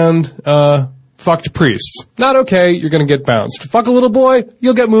Church and fucked priests. Not okay, you're going to get bounced. Fuck a little boy,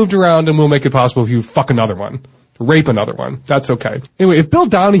 you'll get moved around and we'll make it possible for you to fuck another one. Rape another one. That's okay. Anyway, if Bill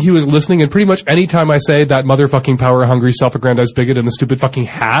Donahue is listening, and pretty much any time I say that motherfucking power-hungry, self-aggrandized bigot in the stupid fucking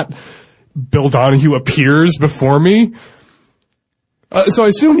hat, Bill Donahue appears before me. So I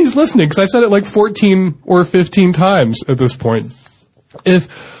assume he's listening, because I've said it like 14 or 15 times at this point. If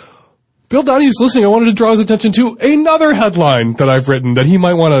Bill Donahue's listening, I wanted to draw his attention to another headline that I've written that he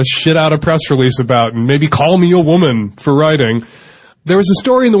might want to shit out a press release about and maybe call me a woman for writing. There was a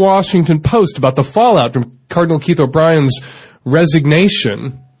story in the Washington Post about the fallout from Cardinal Keith O'Brien's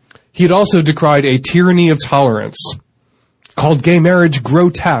resignation. He had also decried a tyranny of tolerance, called gay marriage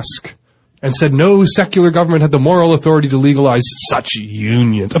grotesque, and said no secular government had the moral authority to legalize such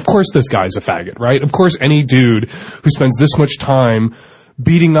unions. Of course this guy's a faggot, right? Of course any dude who spends this much time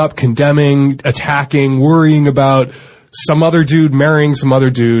beating up, condemning, attacking, worrying about some other dude marrying some other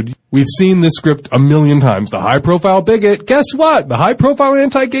dude. We've seen this script a million times. The high-profile bigot, guess what? The high-profile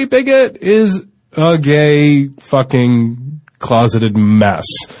anti-gay bigot is a gay fucking closeted mess.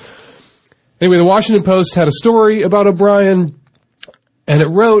 Anyway, the Washington Post had a story about O'Brien, and it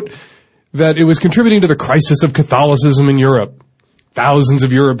wrote that it was contributing to the crisis of Catholicism in Europe. Thousands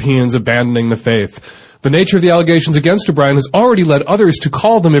of Europeans abandoning the faith. The nature of the allegations against O'Brien has already led others to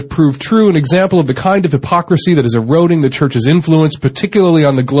call them, if proved true, an example of the kind of hypocrisy that is eroding the Church's influence, particularly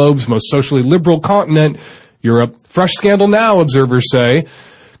on the globe's most socially liberal continent, Europe. Fresh scandal now, observers say,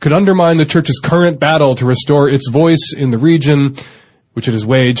 could undermine the Church's current battle to restore its voice in the region, which it has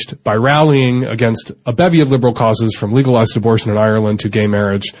waged by rallying against a bevy of liberal causes from legalized abortion in Ireland to gay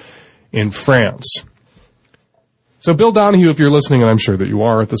marriage in France. So Bill Donahue, if you're listening, and I'm sure that you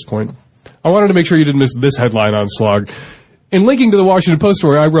are at this point, I wanted to make sure you didn't miss this headline on Slog. In linking to the Washington Post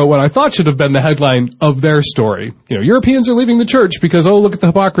story, I wrote what I thought should have been the headline of their story. Europeans are leaving the church because, look at the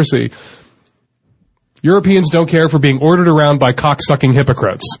hypocrisy. Europeans don't care for being ordered around by cock-sucking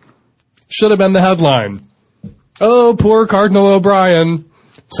hypocrites. Should have been the headline. Oh, poor Cardinal O'Brien.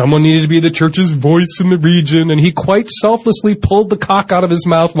 Someone needed to be the church's voice in the region, and he quite selflessly pulled the cock out of his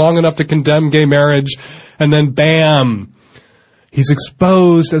mouth long enough to condemn gay marriage, and then bam! He's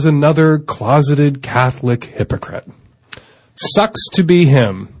exposed as another closeted Catholic hypocrite. Sucks to be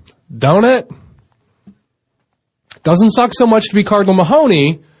him, don't it? Doesn't suck so much to be Cardinal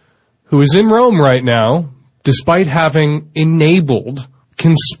Mahoney, who is in Rome right now, despite having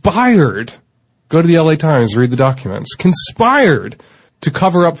conspired, go to the LA Times, read the documents, conspired to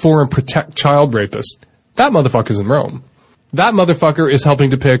cover up for and protect child rapists. That motherfucker's in Rome. That motherfucker is helping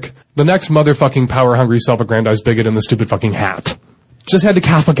to pick the next motherfucking power-hungry, self-aggrandized bigot in the stupid fucking hat. Just had to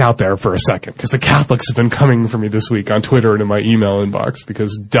Catholic out there for a second, because the Catholics have been coming for me this week on Twitter and in my email inbox,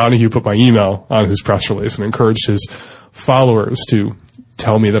 because Donahue put my email on his press release and encouraged his followers to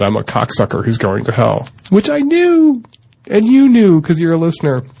tell me that I'm a cocksucker who's going to hell. Which I knew, and you knew, because you're a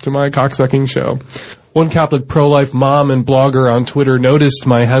listener to my cocksucking show. One Catholic pro-life mom and blogger on Twitter noticed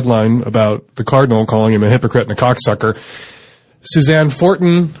my headline about the Cardinal calling him a hypocrite and a cocksucker. Suzanne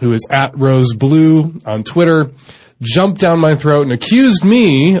Fortin, who is at Rose Blue on Twitter, jumped down my throat and accused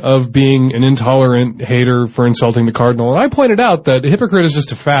me of being an intolerant hater for insulting the Cardinal. And I pointed out that hypocrite is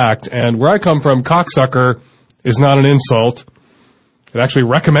just a fact, and where I come from, cocksucker is not an insult. It actually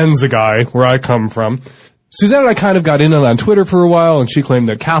recommends the guy where I come from. Suzanne and I kind of got in on Twitter for a while, and she claimed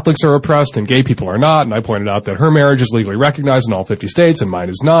that Catholics are oppressed and gay people are not, and I pointed out that her marriage is legally recognized in all 50 states and mine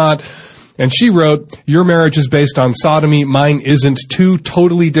is not. And she wrote, your marriage is based on sodomy, mine isn't, two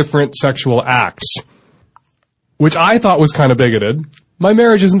totally different sexual acts. Which I thought was kind of bigoted. My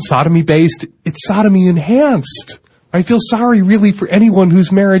marriage isn't sodomy-based, it's sodomy-enhanced. I feel sorry, really, for anyone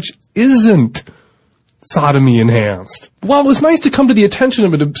whose marriage isn't sodomy-enhanced. While it was nice to come to the attention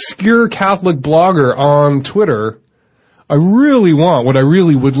of an obscure Catholic blogger on Twitter, what I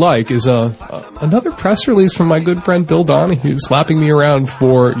really would like is a another press release from my good friend Bill Donahue slapping me around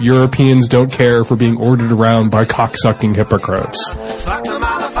for Europeans don't care for being ordered around by cocksucking hypocrites. Fuck the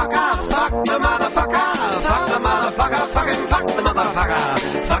motherfucker, fuck the motherfucker, fuck the motherfucker, fucking fuck the motherfucker,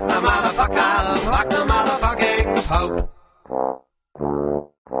 fuck the motherfucker, fuck the motherfucking Pope.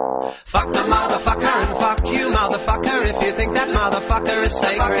 Fuck the motherfucker and fuck you, motherfucker, if you think that motherfucker is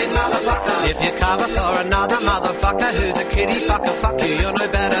sacred. If you cover for another motherfucker who's a kitty fucker, fuck you, you're no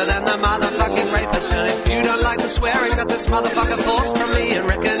better than the motherfucking rapist. And if you don't like the swearing that this motherfucker forced from me and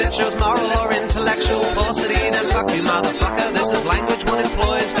reckon it shows moral or intellectual paucity, then fuck you, motherfucker. This is language one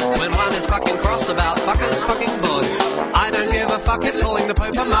employs when one is fucking cross about fuckers fucking boys. I don't give a fuck if calling the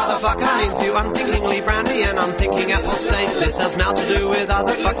Pope a motherfucker means you unthinkingly brandy and unthinking apostate. This has now to do with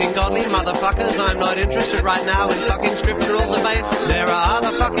other fucking godly motherfuckers. I'm not interested right now in fucking scriptural debate. There are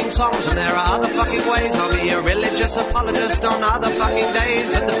other fucking songs and there are other fucking ways. I'll be a religious apologist on other fucking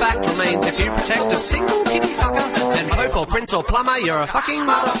days. And the fact remains, if you protect a single kitty fucker, then Pope or Prince or Plumber, you're a fucking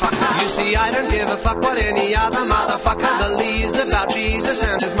motherfucker. You see, I don't give a fuck what any other motherfucker believes about Jesus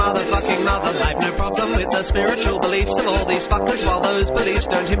and his motherfucking mother. I've no problem with the spiritual beliefs of all these fuckers, while those beliefs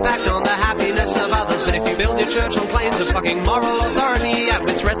don't impact on the happiness of others. But if you build your church on planes of fucking moral authority, and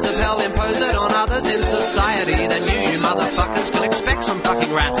with threats of hell impose it on others in society, then you motherfuckers can expect some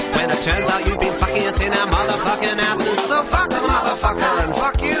fucking wrath when it turns out you've been fucking us in our motherfucking asses. So fuck the motherfucker and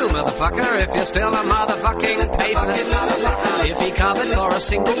fuck you, motherfucker, if you're still a motherfucking paganist. If he covered for a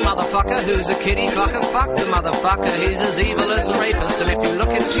single motherfucker who's a kitty fucker, fuck the motherfucker, he's as evil as the rapist. And if you look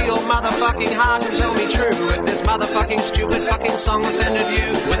into your motherfucking heart and tell me true, if this motherfucking stupid fucking song offended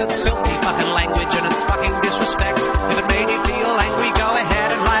you with its filthy fucking language and its fucking disrespect, if it made you feel angry, go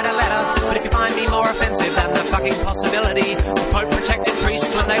ahead and write a letter. But if you find me more offensive than the fucking possibility the Pope protected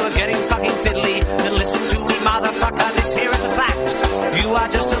priests when they were getting fucking fiddly, then listen to me, motherfucker, this here is a fact. You are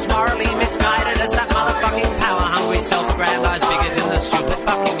just as morally misguided as that motherfucking power-hungry, self-aggrandized bigot in the stupid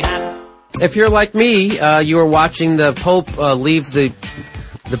fucking hat. If you're like me, you were watching the Pope leave the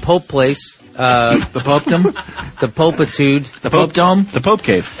Pope place. The Popedom? The Popitude. The Pope Dome? The Pope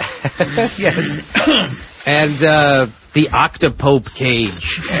Cave. Yes. And the Octopope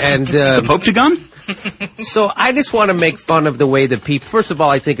Cage. And the Popetagon? So I just want to make fun of the way that people... First of all,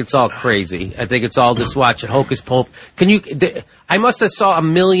 I think it's all crazy. I think it's all just watch it, hocus pope. I must have saw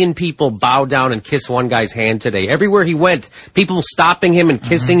 1 million people bow down and kiss one guy's hand today. Everywhere he went, people stopping him and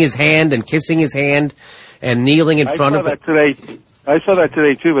kissing his hand and kissing his hand and kneeling in front of him. I saw that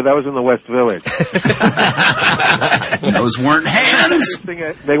today too, but that was in the West Village. Those weren't hands.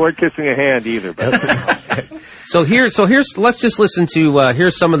 They weren't kissing a hand either. But. So here's let's just listen to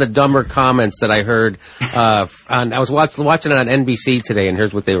here's some of the dumber comments that I heard I was watching it on NBC today, and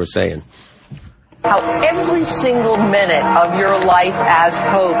here's what they were saying. How every single minute of your life as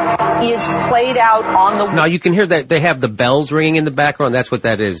Pope is played out on the... Now, you can hear that they have the bells ringing in the background. That's what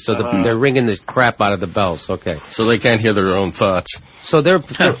that is. So they're ringing the crap out of the bells. Okay. So they can't hear their own thoughts. So they're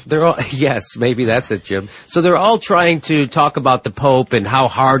all... Yes, maybe that's it, Jim. So they're all trying to talk about the Pope and how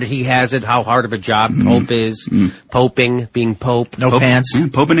hard he has it, how hard of a job Pope is, poping, being Pope. No pants. Yeah,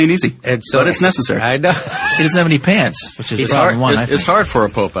 poping ain't easy. And so, but it's necessary. I know. He doesn't have any pants, which is it's hard. It's hard for a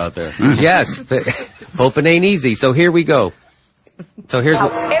Pope out there. Yes. Poping ain't easy. So here we go. So here's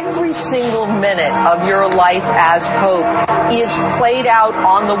what... Every single minute of your life as Pope is played out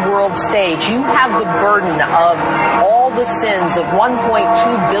on the world stage. You have the burden of all the sins of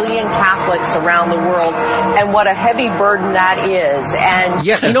 1.2 billion Catholics around the world, and what a heavy burden that is. And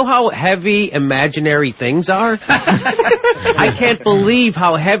yeah, you know how heavy imaginary things are? I can't believe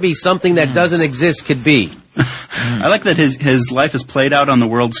how heavy something that doesn't exist could be. I like that his life is played out on the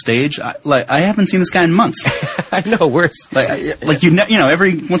world stage. I haven't seen this guy in months. I know, where's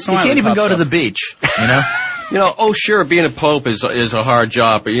every once in a while you can't even go to the beach. Sure, being a Pope is a hard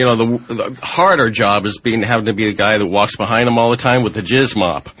job, but the harder job is having to be the guy that walks behind him all the time with the jizz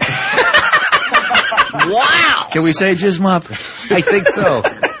mop. Wow! Can we say jizz mop? I think so.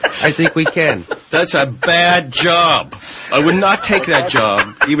 I think we can. That's a bad job. I would not take that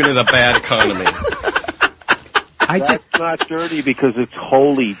job, even in a bad economy. That's not dirty because it's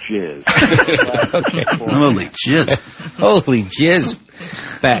holy jizz. Okay. Holy jizz. Holy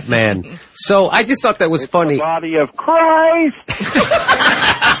jizz, Batman. So I just thought that was funny. The body of Christ.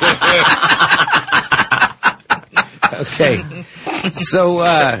 Okay.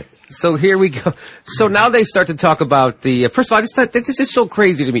 So here we go. So now they start to talk about the... first of all, I just thought that this is so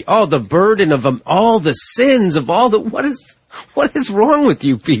crazy to me. Oh, the burden of all the sins of all the... What is... What is wrong with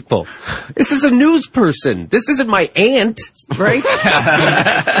you people? This is a news person. This isn't my aunt, right?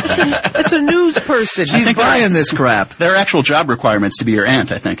 It's a news person. She's buying this crap. There are actual job requirements to be your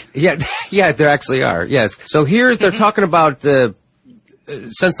aunt, I think. Yeah, there actually are, yes. So here they're talking about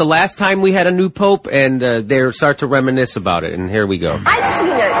since the last time we had a new pope, and they start to reminisce about it, and here we go. I've seen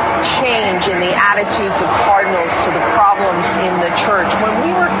a change in the attitudes of cardinals to the problems in the church. When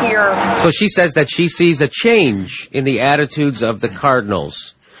we were here... So she says that she sees a change in the attitudes of the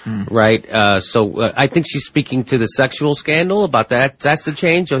cardinals, right? So I think she's speaking to the sexual scandal about that. That's the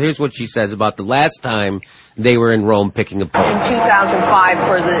change. So here's what she says about the last time they were in Rome picking a pope. In 2005,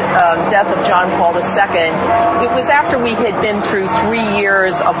 for the death of John Paul II, it was after we had been through 3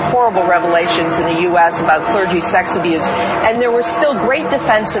 years of horrible revelations in the U.S. about clergy sex abuse, and there was still great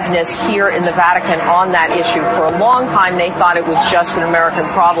defensiveness here in the Vatican on that issue. For a long time, they thought it was just an American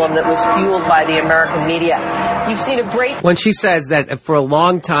problem that was fueled by the American media. You've seen a great... When she says that for a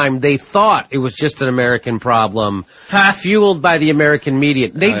long time, they thought it was just an American problem, fueled by the American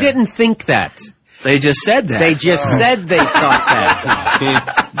media. They didn't think that. They just said that. They just said they thought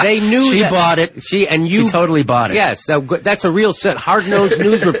that. They knew she that. bought it. She totally bought it. Yes, that's a real hard-nosed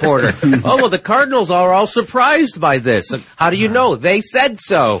news reporter. Oh, well, the Cardinals are all surprised by this. How do you know? They said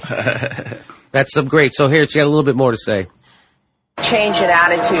so. That's some great. So here, she got a little bit more to say. Change in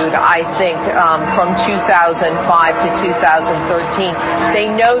attitude, I think, from 2005 to 2013. They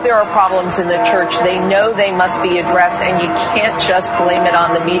know there are problems in the church. They know they must be addressed, and you can't just blame it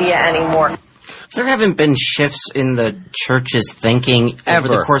on the media anymore. There haven't been shifts in the church's thinking over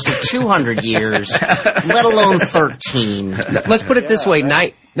the course of 200 years, let alone 13. Let's put it this way,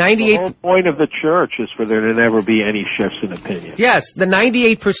 98... The whole point of the church is for there to never be any shifts in opinion. Yes, the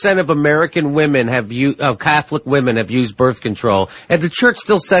 98% of American women Catholic women have used birth control, and the church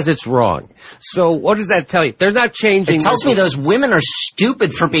still says it's wrong. So what does that tell you? They're not changing... It tells me those women are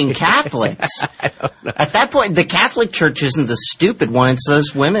stupid for being Catholics. I don't know. At that point, the Catholic Church isn't the stupid one. It's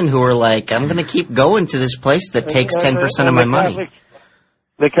those women who are like, I'm going to keep going to this place that takes 10% of my money.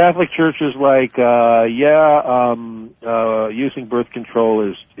 The Catholic Church is like, using birth control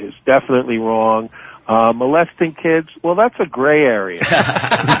is definitely wrong. Molesting kids, well, that's a gray area.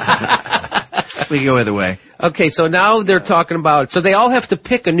 We go either way. Okay, so now they're talking about, so they all have to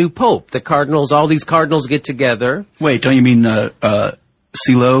pick a new pope. The cardinals, all these cardinals get together. Wait, don't you mean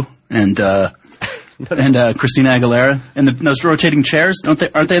CeeLo and Christina Aguilera and those rotating chairs? Aren't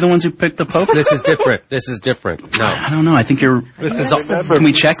they the ones who picked the pope? This is different. No, I don't know. I think you're. Can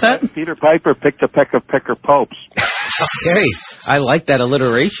we check that? Peter Piper picked a peck of picker popes. Okay, I like that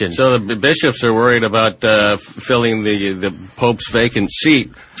alliteration. So the bishops are worried about filling the pope's vacant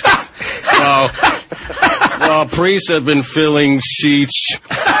seat. While priests have been filling seats,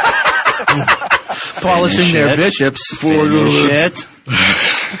 polishing their bishops.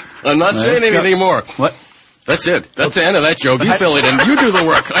 I'm not saying anything more. What? That's it. That's the end of that joke. You fill it in. You do the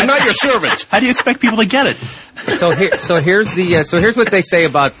work. I'm not your servant. How do you expect people to get it? So here's what they say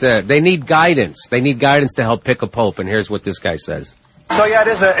about they need guidance. They need guidance to help pick a pope, and here's what this guy says. So yeah,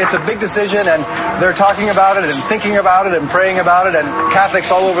 it's a big decision, and they're talking about it and thinking about it and praying about it, and Catholics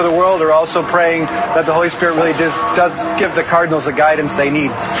all over the world are also praying that the Holy Spirit really does give the cardinals the guidance they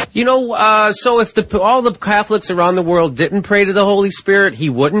need. You know, so if all the Catholics around the world didn't pray to the Holy Spirit, he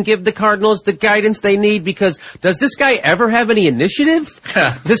wouldn't give the cardinals the guidance they need, because does this guy ever have any initiative?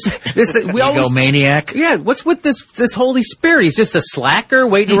 Egomaniac. Yeah, what's with this Holy Spirit? He's just a slacker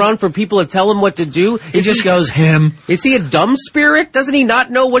waiting around for people to tell him what to do. He just goes him. Is he a dumb spirit? Doesn't he not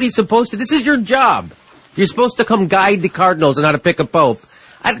know what he's supposed to? This is your job. You're supposed to come guide the cardinals on how to pick a pope.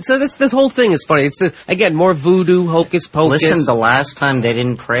 So this whole thing is funny. It's again more voodoo, hocus pocus. Listen, the last time they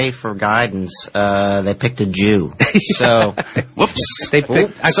didn't pray for guidance, they picked a Jew. So, whoops.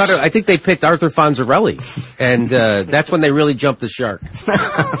 I think they picked Arthur Fonzarelli, and that's when they really jumped the shark.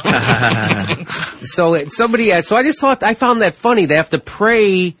 So I just thought I found that funny. They have to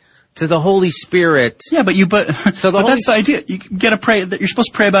pray to the Holy Spirit. Yeah, but that's the idea. You gotta pray. You're supposed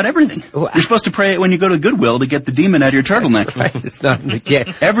to pray about everything. You're supposed to pray when you go to Goodwill to get the demon out of your turtleneck. Right. It's not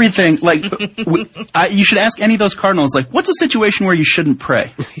everything. Like, you should ask any of those cardinals, like, what's a situation where you shouldn't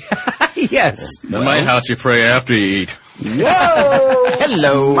pray? Yes. In my house, you pray after you eat. Whoa!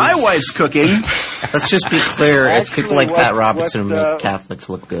 Hello. My wife's cooking. Let's just be clear. It's people like Pat Robertson who make Catholics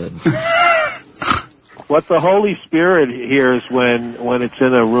look good. What the Holy Spirit hears when it's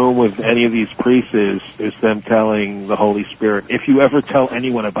in a room with any of these priests is them telling the Holy Spirit, if you ever tell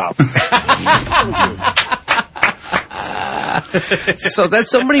anyone about this. So that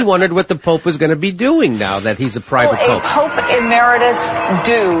somebody wondered what the Pope was going to be doing now that he's a private Pope. Pope Emeritus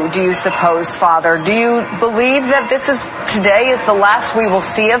do you suppose, Father? Do you believe that today is the last we will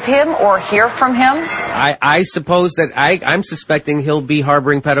see of him or hear from him? I suppose that I'm suspecting he'll be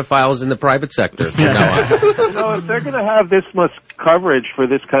harboring pedophiles in the private sector from now on. If they're going to have this much coverage for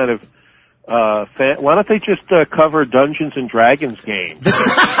this kind of why don't they just cover Dungeons and Dragons games?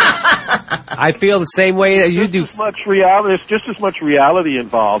 I feel the same way that you do. There's just as much reality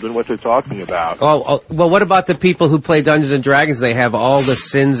involved in what they're talking about. Well, what about the people who play Dungeons and Dragons? They have all the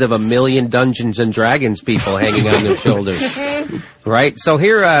sins of 1,000,000 Dungeons and Dragons people hanging on their shoulders, right? So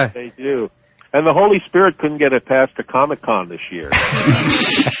here, they do. And the Holy Spirit couldn't get it past the Comic-Con this year.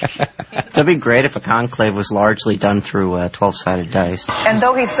 It'd be great if a conclave was largely done through 12-sided dice. And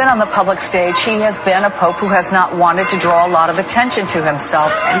though he's been on the public stage, he has been a pope who has not wanted to draw a lot of attention to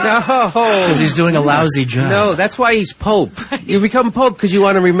himself. No. Because he's doing a lousy job. No, that's why he's pope. You become pope because you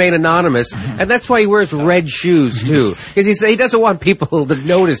want to remain anonymous, and that's why he wears red shoes, too. Because he doesn't want people to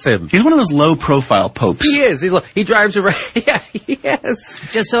notice him. He's one of those low-profile popes. He is. He drives around. Yeah, yes.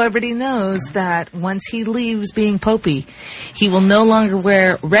 Just so everybody knows that once he leaves being popey, he will no longer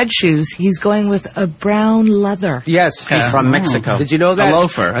wear red shoes. He's going with a brown leather. Yes. He's from Mexico. Did you know that? A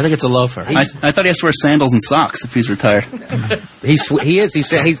loafer. I think it's a loafer. I thought he has to wear sandals and socks if he's retired. He is.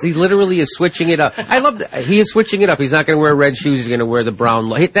 He literally is switching it up. I love that. He is switching it up. He's not going to wear red shoes. He's going to wear the brown.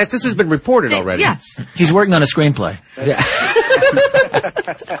 This has been reported already. Yes. He's working on a screenplay. Yeah.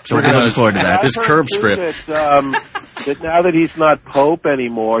 So we're looking forward to that. His curb strip. That now that he's not Pope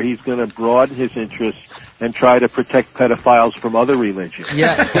anymore, he's going to broaden his interests and try to protect pedophiles from other religions.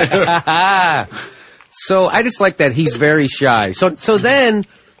 Yeah. So I just like that he's very shy. So then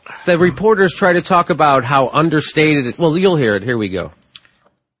the reporters try to talk about how understated. Well, you'll hear it. Here we go.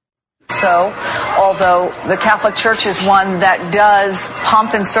 So, although the Catholic Church is one that does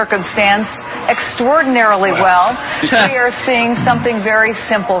pomp and circumstance extraordinarily well, we are seeing something very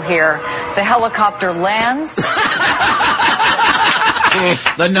simple here. The helicopter lands.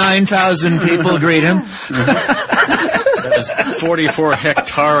 The 9,000 people greet him. His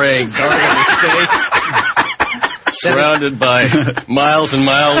 44-hectare garden estate, surrounded by miles and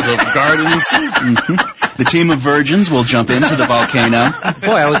miles of gardens. The team of virgins will jump into the volcano.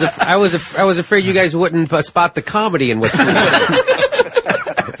 Boy, I was afraid you guys wouldn't spot the comedy in what you were saying.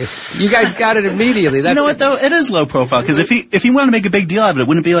 You guys got it immediately. You know what, though? It is low profile, because if he wanted to make a big deal out of it,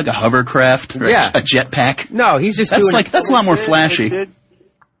 wouldn't it be like a hovercraft or a jetpack? No, he's just that's a lot more flashy.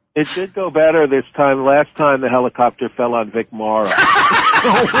 It did go better this time. Last time the helicopter fell on Vic Morrow.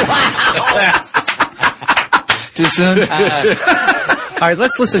 Too soon? All right,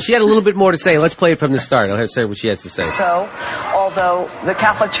 let's listen. She had a little bit more to say. Let's play it from the start. I'll say what she has to say. So, although the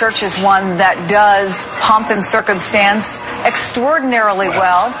Catholic Church is one that does pomp and circumstance extraordinarily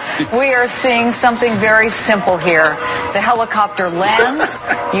well, we are seeing something very simple here. The helicopter lands.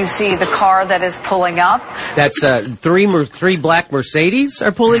 You see the car that is pulling up. That's three black Mercedes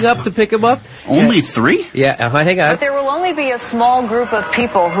are pulling up to pick him up. Only three? Yeah, hang on. But there will only be a small group of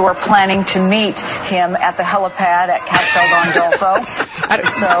people who are planning to meet him at the helipad at Castel Gandolfo.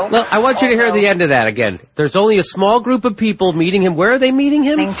 I want you to hear the end of that again. There's only a small group of people meeting him. Where are they meeting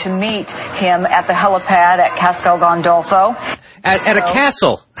him? To meet him at the helipad at Castel Gandolfo. At a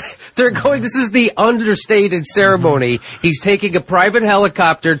castle. They're going, this is the understated ceremony. He's taking a private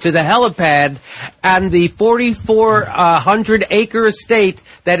helicopter to the helipad and the 4,400-acre estate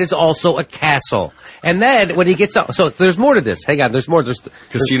that is also a castle. And then when he gets up, so there's more to this. Hang on, there's more. There's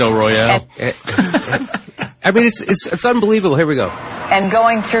Casino Royale. I mean, it's unbelievable. Here we go. And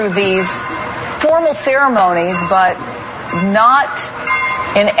going through these formal ceremonies, but not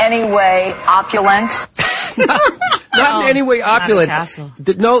in any way opulent. Not in any way opulent. Not a castle.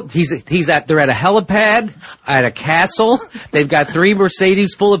 No, they're at a helipad, at a castle. They've got 3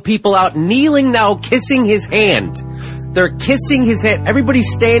 Mercedes full of people out kneeling now, kissing his hand. They're kissing his hand. Everybody's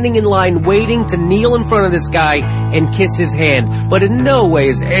standing in line waiting to kneel in front of this guy and kiss his hand. But in no way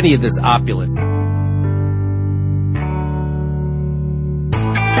is any of this opulent.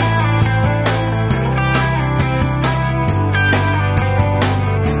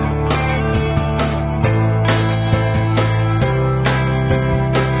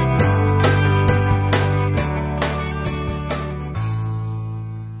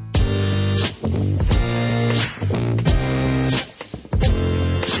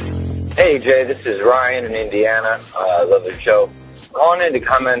 Hey Jay, this is Ryan in Indiana. I love the show. I wanted to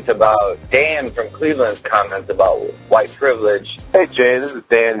comment about Dan from Cleveland's comments about white privilege. Hey Jay, this is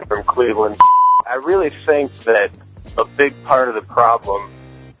Dan from Cleveland. I really think that a big part of the problem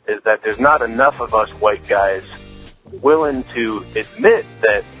is that there's not enough of us white guys willing to admit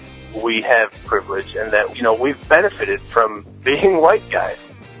that we have privilege and that, we've benefited from being white guys.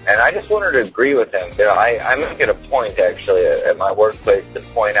 And I just wanted to agree with him. I make it a point, actually, at my workplace to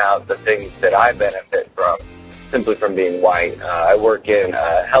point out the things that I benefit from, simply from being white. I work in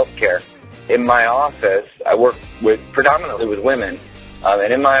healthcare. In my office, I work predominantly with women.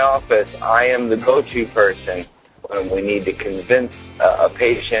 And in my office, I am the go-to person when we need to convince a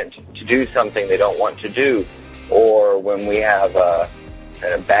patient to do something they don't want to do, or when we have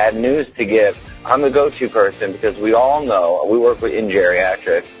bad news to give. I'm the go-to person because we all know, we work in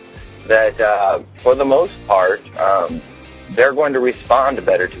geriatrics, that for the most part, they're going to respond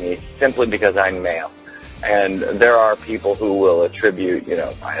better to me simply because I'm male. And there are people who will attribute,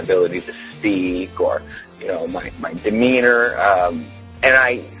 my ability to speak or, my demeanor. And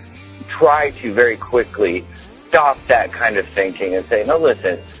I try to very quickly stop that kind of thinking and say, no,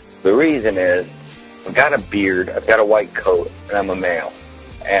 listen, the reason is I've got a beard, I've got a white coat, and I'm a male.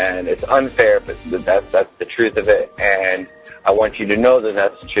 And it's unfair, but that's the truth of it. And I want you to know that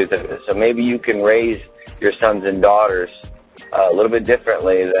that's the truth of it. So maybe you can raise your sons and daughters a little bit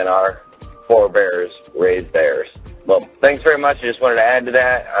differently than our forebears raised theirs. Well, thanks very much. I just wanted to add to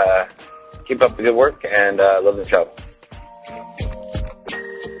that. Keep up the good work, and love the show.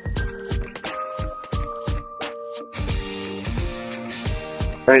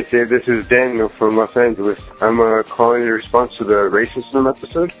 Hi, Dave. This is Daniel from Los Angeles. I'm calling in response to the racism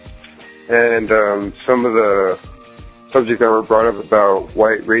episode. And some of the subjects that were brought up about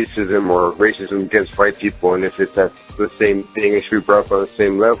white racism or racism against white people, and if it's the same thing, it should be brought up on the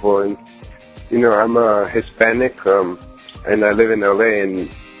same level. And, I'm a Hispanic, and I live in LA, and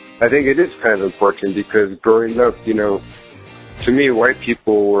I think it is kind of important because growing up, to me, white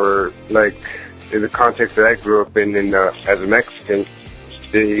people were, like, in the context that I grew up in as a Mexican,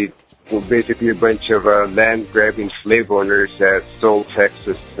 they were basically a bunch of land-grabbing slave owners that sold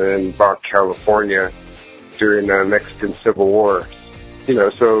Texas and bought California during the Mexican Civil War.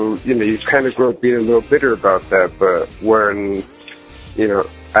 So, you kind of grow up being a little bitter about that, but when,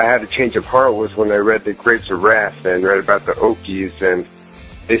 I had a change of heart was when I read The Grapes of Wrath and read about the Okies, and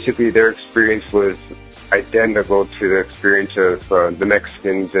basically their experience was identical to the experience of the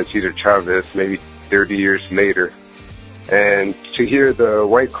Mexicans and Cesar Chavez maybe 30 years later. And to hear the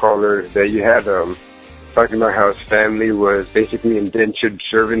white caller that you had talking about how his family was basically indentured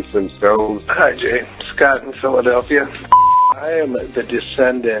servants themselves. Hi, Jay. Scott in Philadelphia. I am the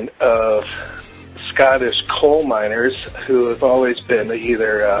descendant of Scottish coal miners who have always been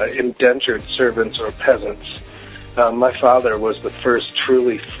either indentured servants or peasants. My father was the first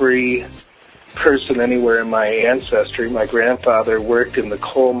truly free person anywhere in my ancestry. My grandfather worked in the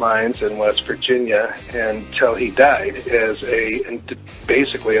coal mines in West Virginia until he died as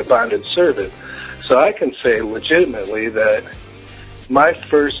basically a bonded servant. So I can say legitimately that my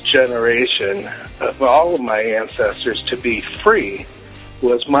first generation of all of my ancestors to be free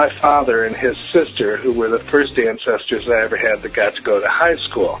was my father and his sister, who were the first ancestors I ever had that got to go to high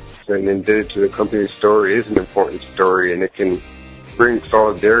school. And Indebted to the Company story is an important story, and it can bring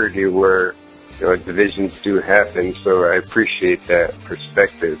solidarity where divisions do happen, so I appreciate that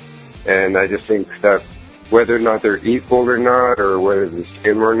perspective. And I just think that whether or not they're equal or not, or whether they're the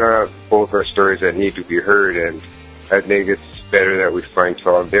same or not, both are stories that need to be heard, and I think it's better that we find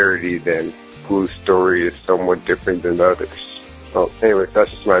solidarity than whose story is somewhat different than others. So anyway,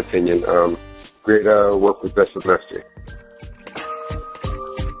 that's just my opinion. Great work with Best of Lefty.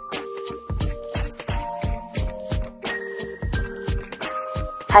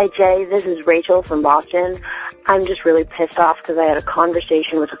 Hi, Jay. This is Rachel from Boston. I'm just really pissed off because I had a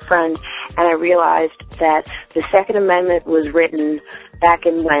conversation with a friend, and I realized that the Second Amendment was written back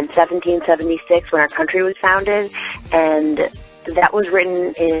in 1776, when our country was founded, and that was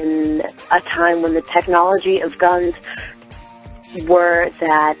written in a time when the technology of guns were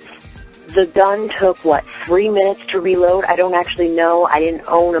that the gun took, 3 minutes to reload? I don't actually know. I didn't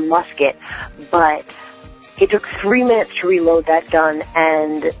own a musket, but it took 3 minutes to reload that gun,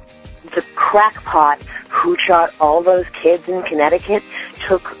 and the crackpot who shot all those kids in Connecticut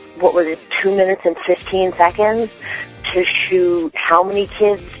took, 2 minutes and 15 seconds to shoot how many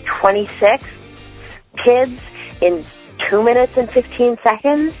kids? 26 kids in 2 minutes and 15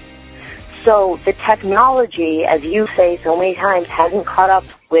 seconds? So the technology, as you say so many times, hasn't caught up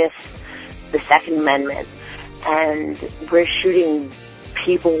with the Second Amendment. And we're shooting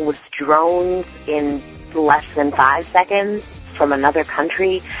people with drones in less than 5 seconds from another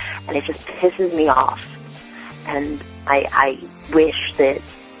country, and it just pisses me off. And I wish that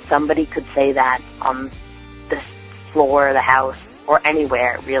somebody could say that on the floor of the House or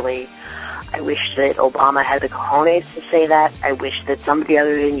anywhere, really. I wish that Obama had the cojones to say that. I wish that somebody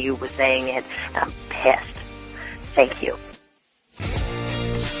other than you was saying it. And I'm pissed. Thank you.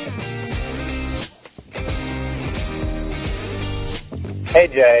 Hey,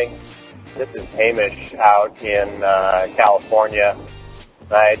 Jay. This is Hamish out in California.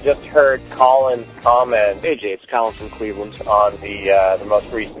 I just heard Colin's comment. Hey, Jay, it's Colin from Cleveland. On the most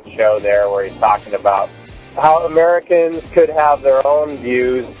recent show there where he's talking about how Americans could have their own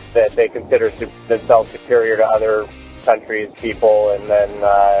views that they consider themselves superior to other countries, people, and then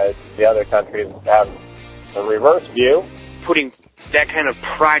the other countries have a reverse view. Putting that kind of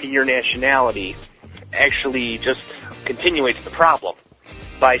pride in your nationality actually just continuates the problem.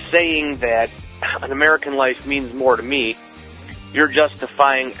 By saying that an American life means more to me, you're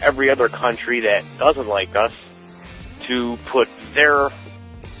justifying every other country that doesn't like us to put their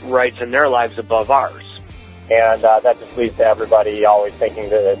rights and their lives above ours. And that just leads to everybody always thinking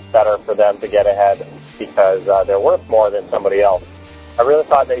that it's better for them to get ahead because they're worth more than somebody else. I really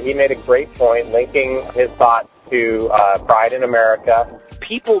thought that he made a great point linking his thoughts to pride in America.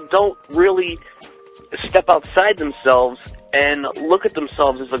 People don't really step outside themselves and look at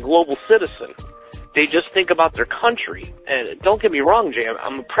themselves as a global citizen. They just think about their country. And don't get me wrong, Jay,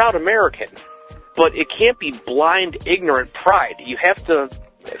 I'm a proud American. But it can't be blind, ignorant pride. You have to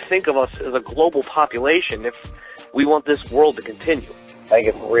think of us as a global population if we want this world to continue. I think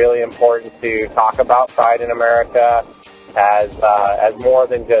it's really important to talk about pride in America as more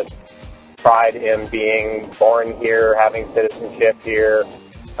than just pride in being born here, having citizenship here,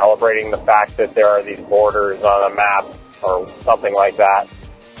 celebrating the fact that there are these borders on a map or something like that.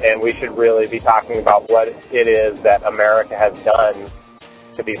 And we should really be talking about what it is that America has done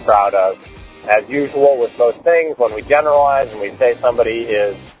to be proud of. As usual with most things, when we generalize and we say somebody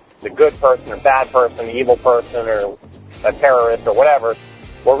is the good person or bad person, evil person or a terrorist or whatever,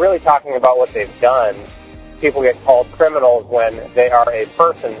 we're really talking about what they've done. People get called criminals when they are a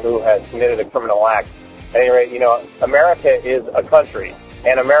person who has committed a criminal act. At any rate, America is a country,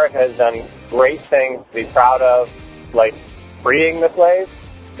 and America has done great things to be proud of, like freeing the slaves,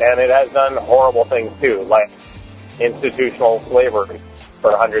 and it has done horrible things too, like institutional slavery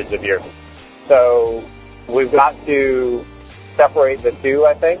for hundreds of years. So we've got to separate the two,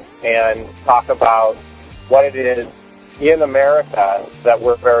 I think, and talk about what it is in America that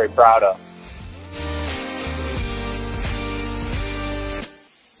we're very proud of.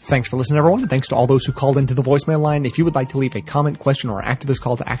 Thanks for listening, everyone, and thanks to all those who called into the voicemail line. If you would like to leave a comment, question, or activist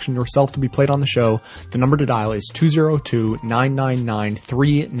call to action yourself to be played on the show, the number to dial is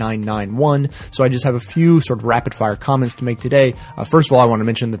 202-999-3991. So I just have a few sort of rapid-fire comments to make today. First of all, I want to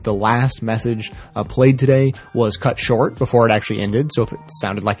mention that the last message played today was cut short before it actually ended. So if it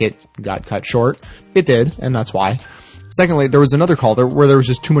sounded like it got cut short, it did, and that's why. Secondly, there was another call where there was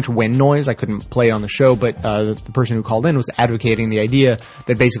just too much wind noise. I couldn't play it on the show, but the person who called in was advocating the idea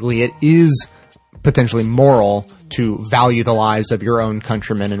that basically it is potentially moral to value the lives of your own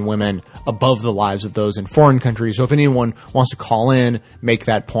countrymen and women above the lives of those in foreign countries. So if anyone wants to call in, make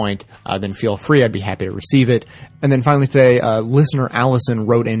that point, then feel free. I'd be happy to receive it. And then finally today, listener Allison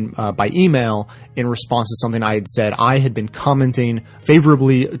wrote in by email in response to something I had said. I had been commenting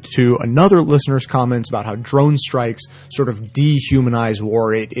favorably to another listener's comments about how drone strikes sort of dehumanize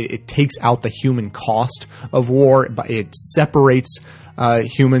war. It takes out the human cost of war. It separates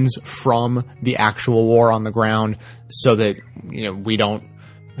humans from the actual war on the ground, so that we don't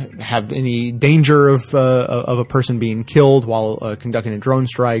have any danger of a person being killed while conducting a drone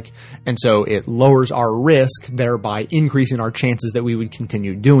strike, and so it lowers our risk, thereby increasing our chances that we would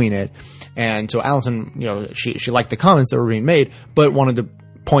continue doing it. And so Allison, she liked the comments that were being made, but wanted to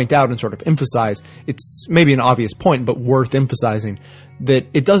point out and sort of emphasize, it's maybe an obvious point, but worth emphasizing, that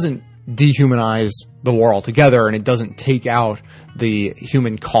it doesn't dehumanize the war altogether, and it doesn't take out the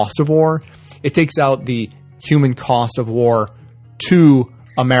human cost of war. It takes out the human cost of war to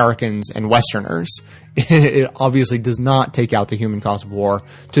Americans and Westerners. It obviously does not take out the human cost of war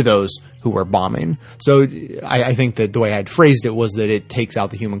to those who were bombing. So I think that the way I had phrased it was that it takes out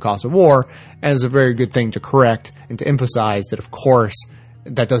the human cost of war, as a very good thing to correct and to emphasize that, of course,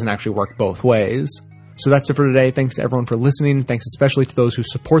 that doesn't actually work both ways. So that's it for today. Thanks to everyone for listening. Thanks especially to those who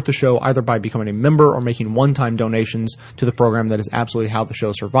support the show either by becoming a member or making one-time donations to the program. That is absolutely how the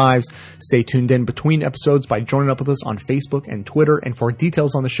show survives. Stay tuned in between episodes by joining up with us on Facebook and Twitter. And for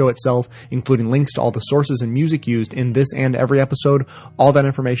details on the show itself, including links to all the sources and music used in this and every episode, all that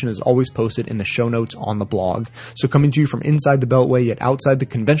information is always posted in the show notes on the blog. So coming to you from inside the Beltway, yet outside the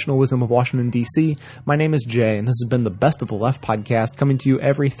conventional wisdom of Washington, D.C., my name is Jay, and this has been the Best of the Left podcast, coming to you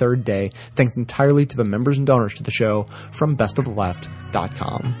every third day, thanks entirely to the members and donors to the show from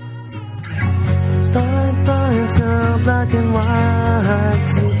bestoftheleft.com. It's now black and white,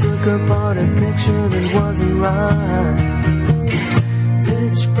 'cause you took apart a picture that wasn't right.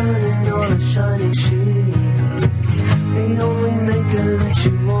 Pitch burning on a shining sheet, the only maker that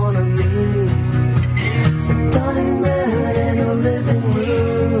you wanna meet. A dying man in a living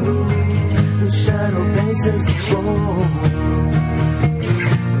room, whose shadow paces the floor.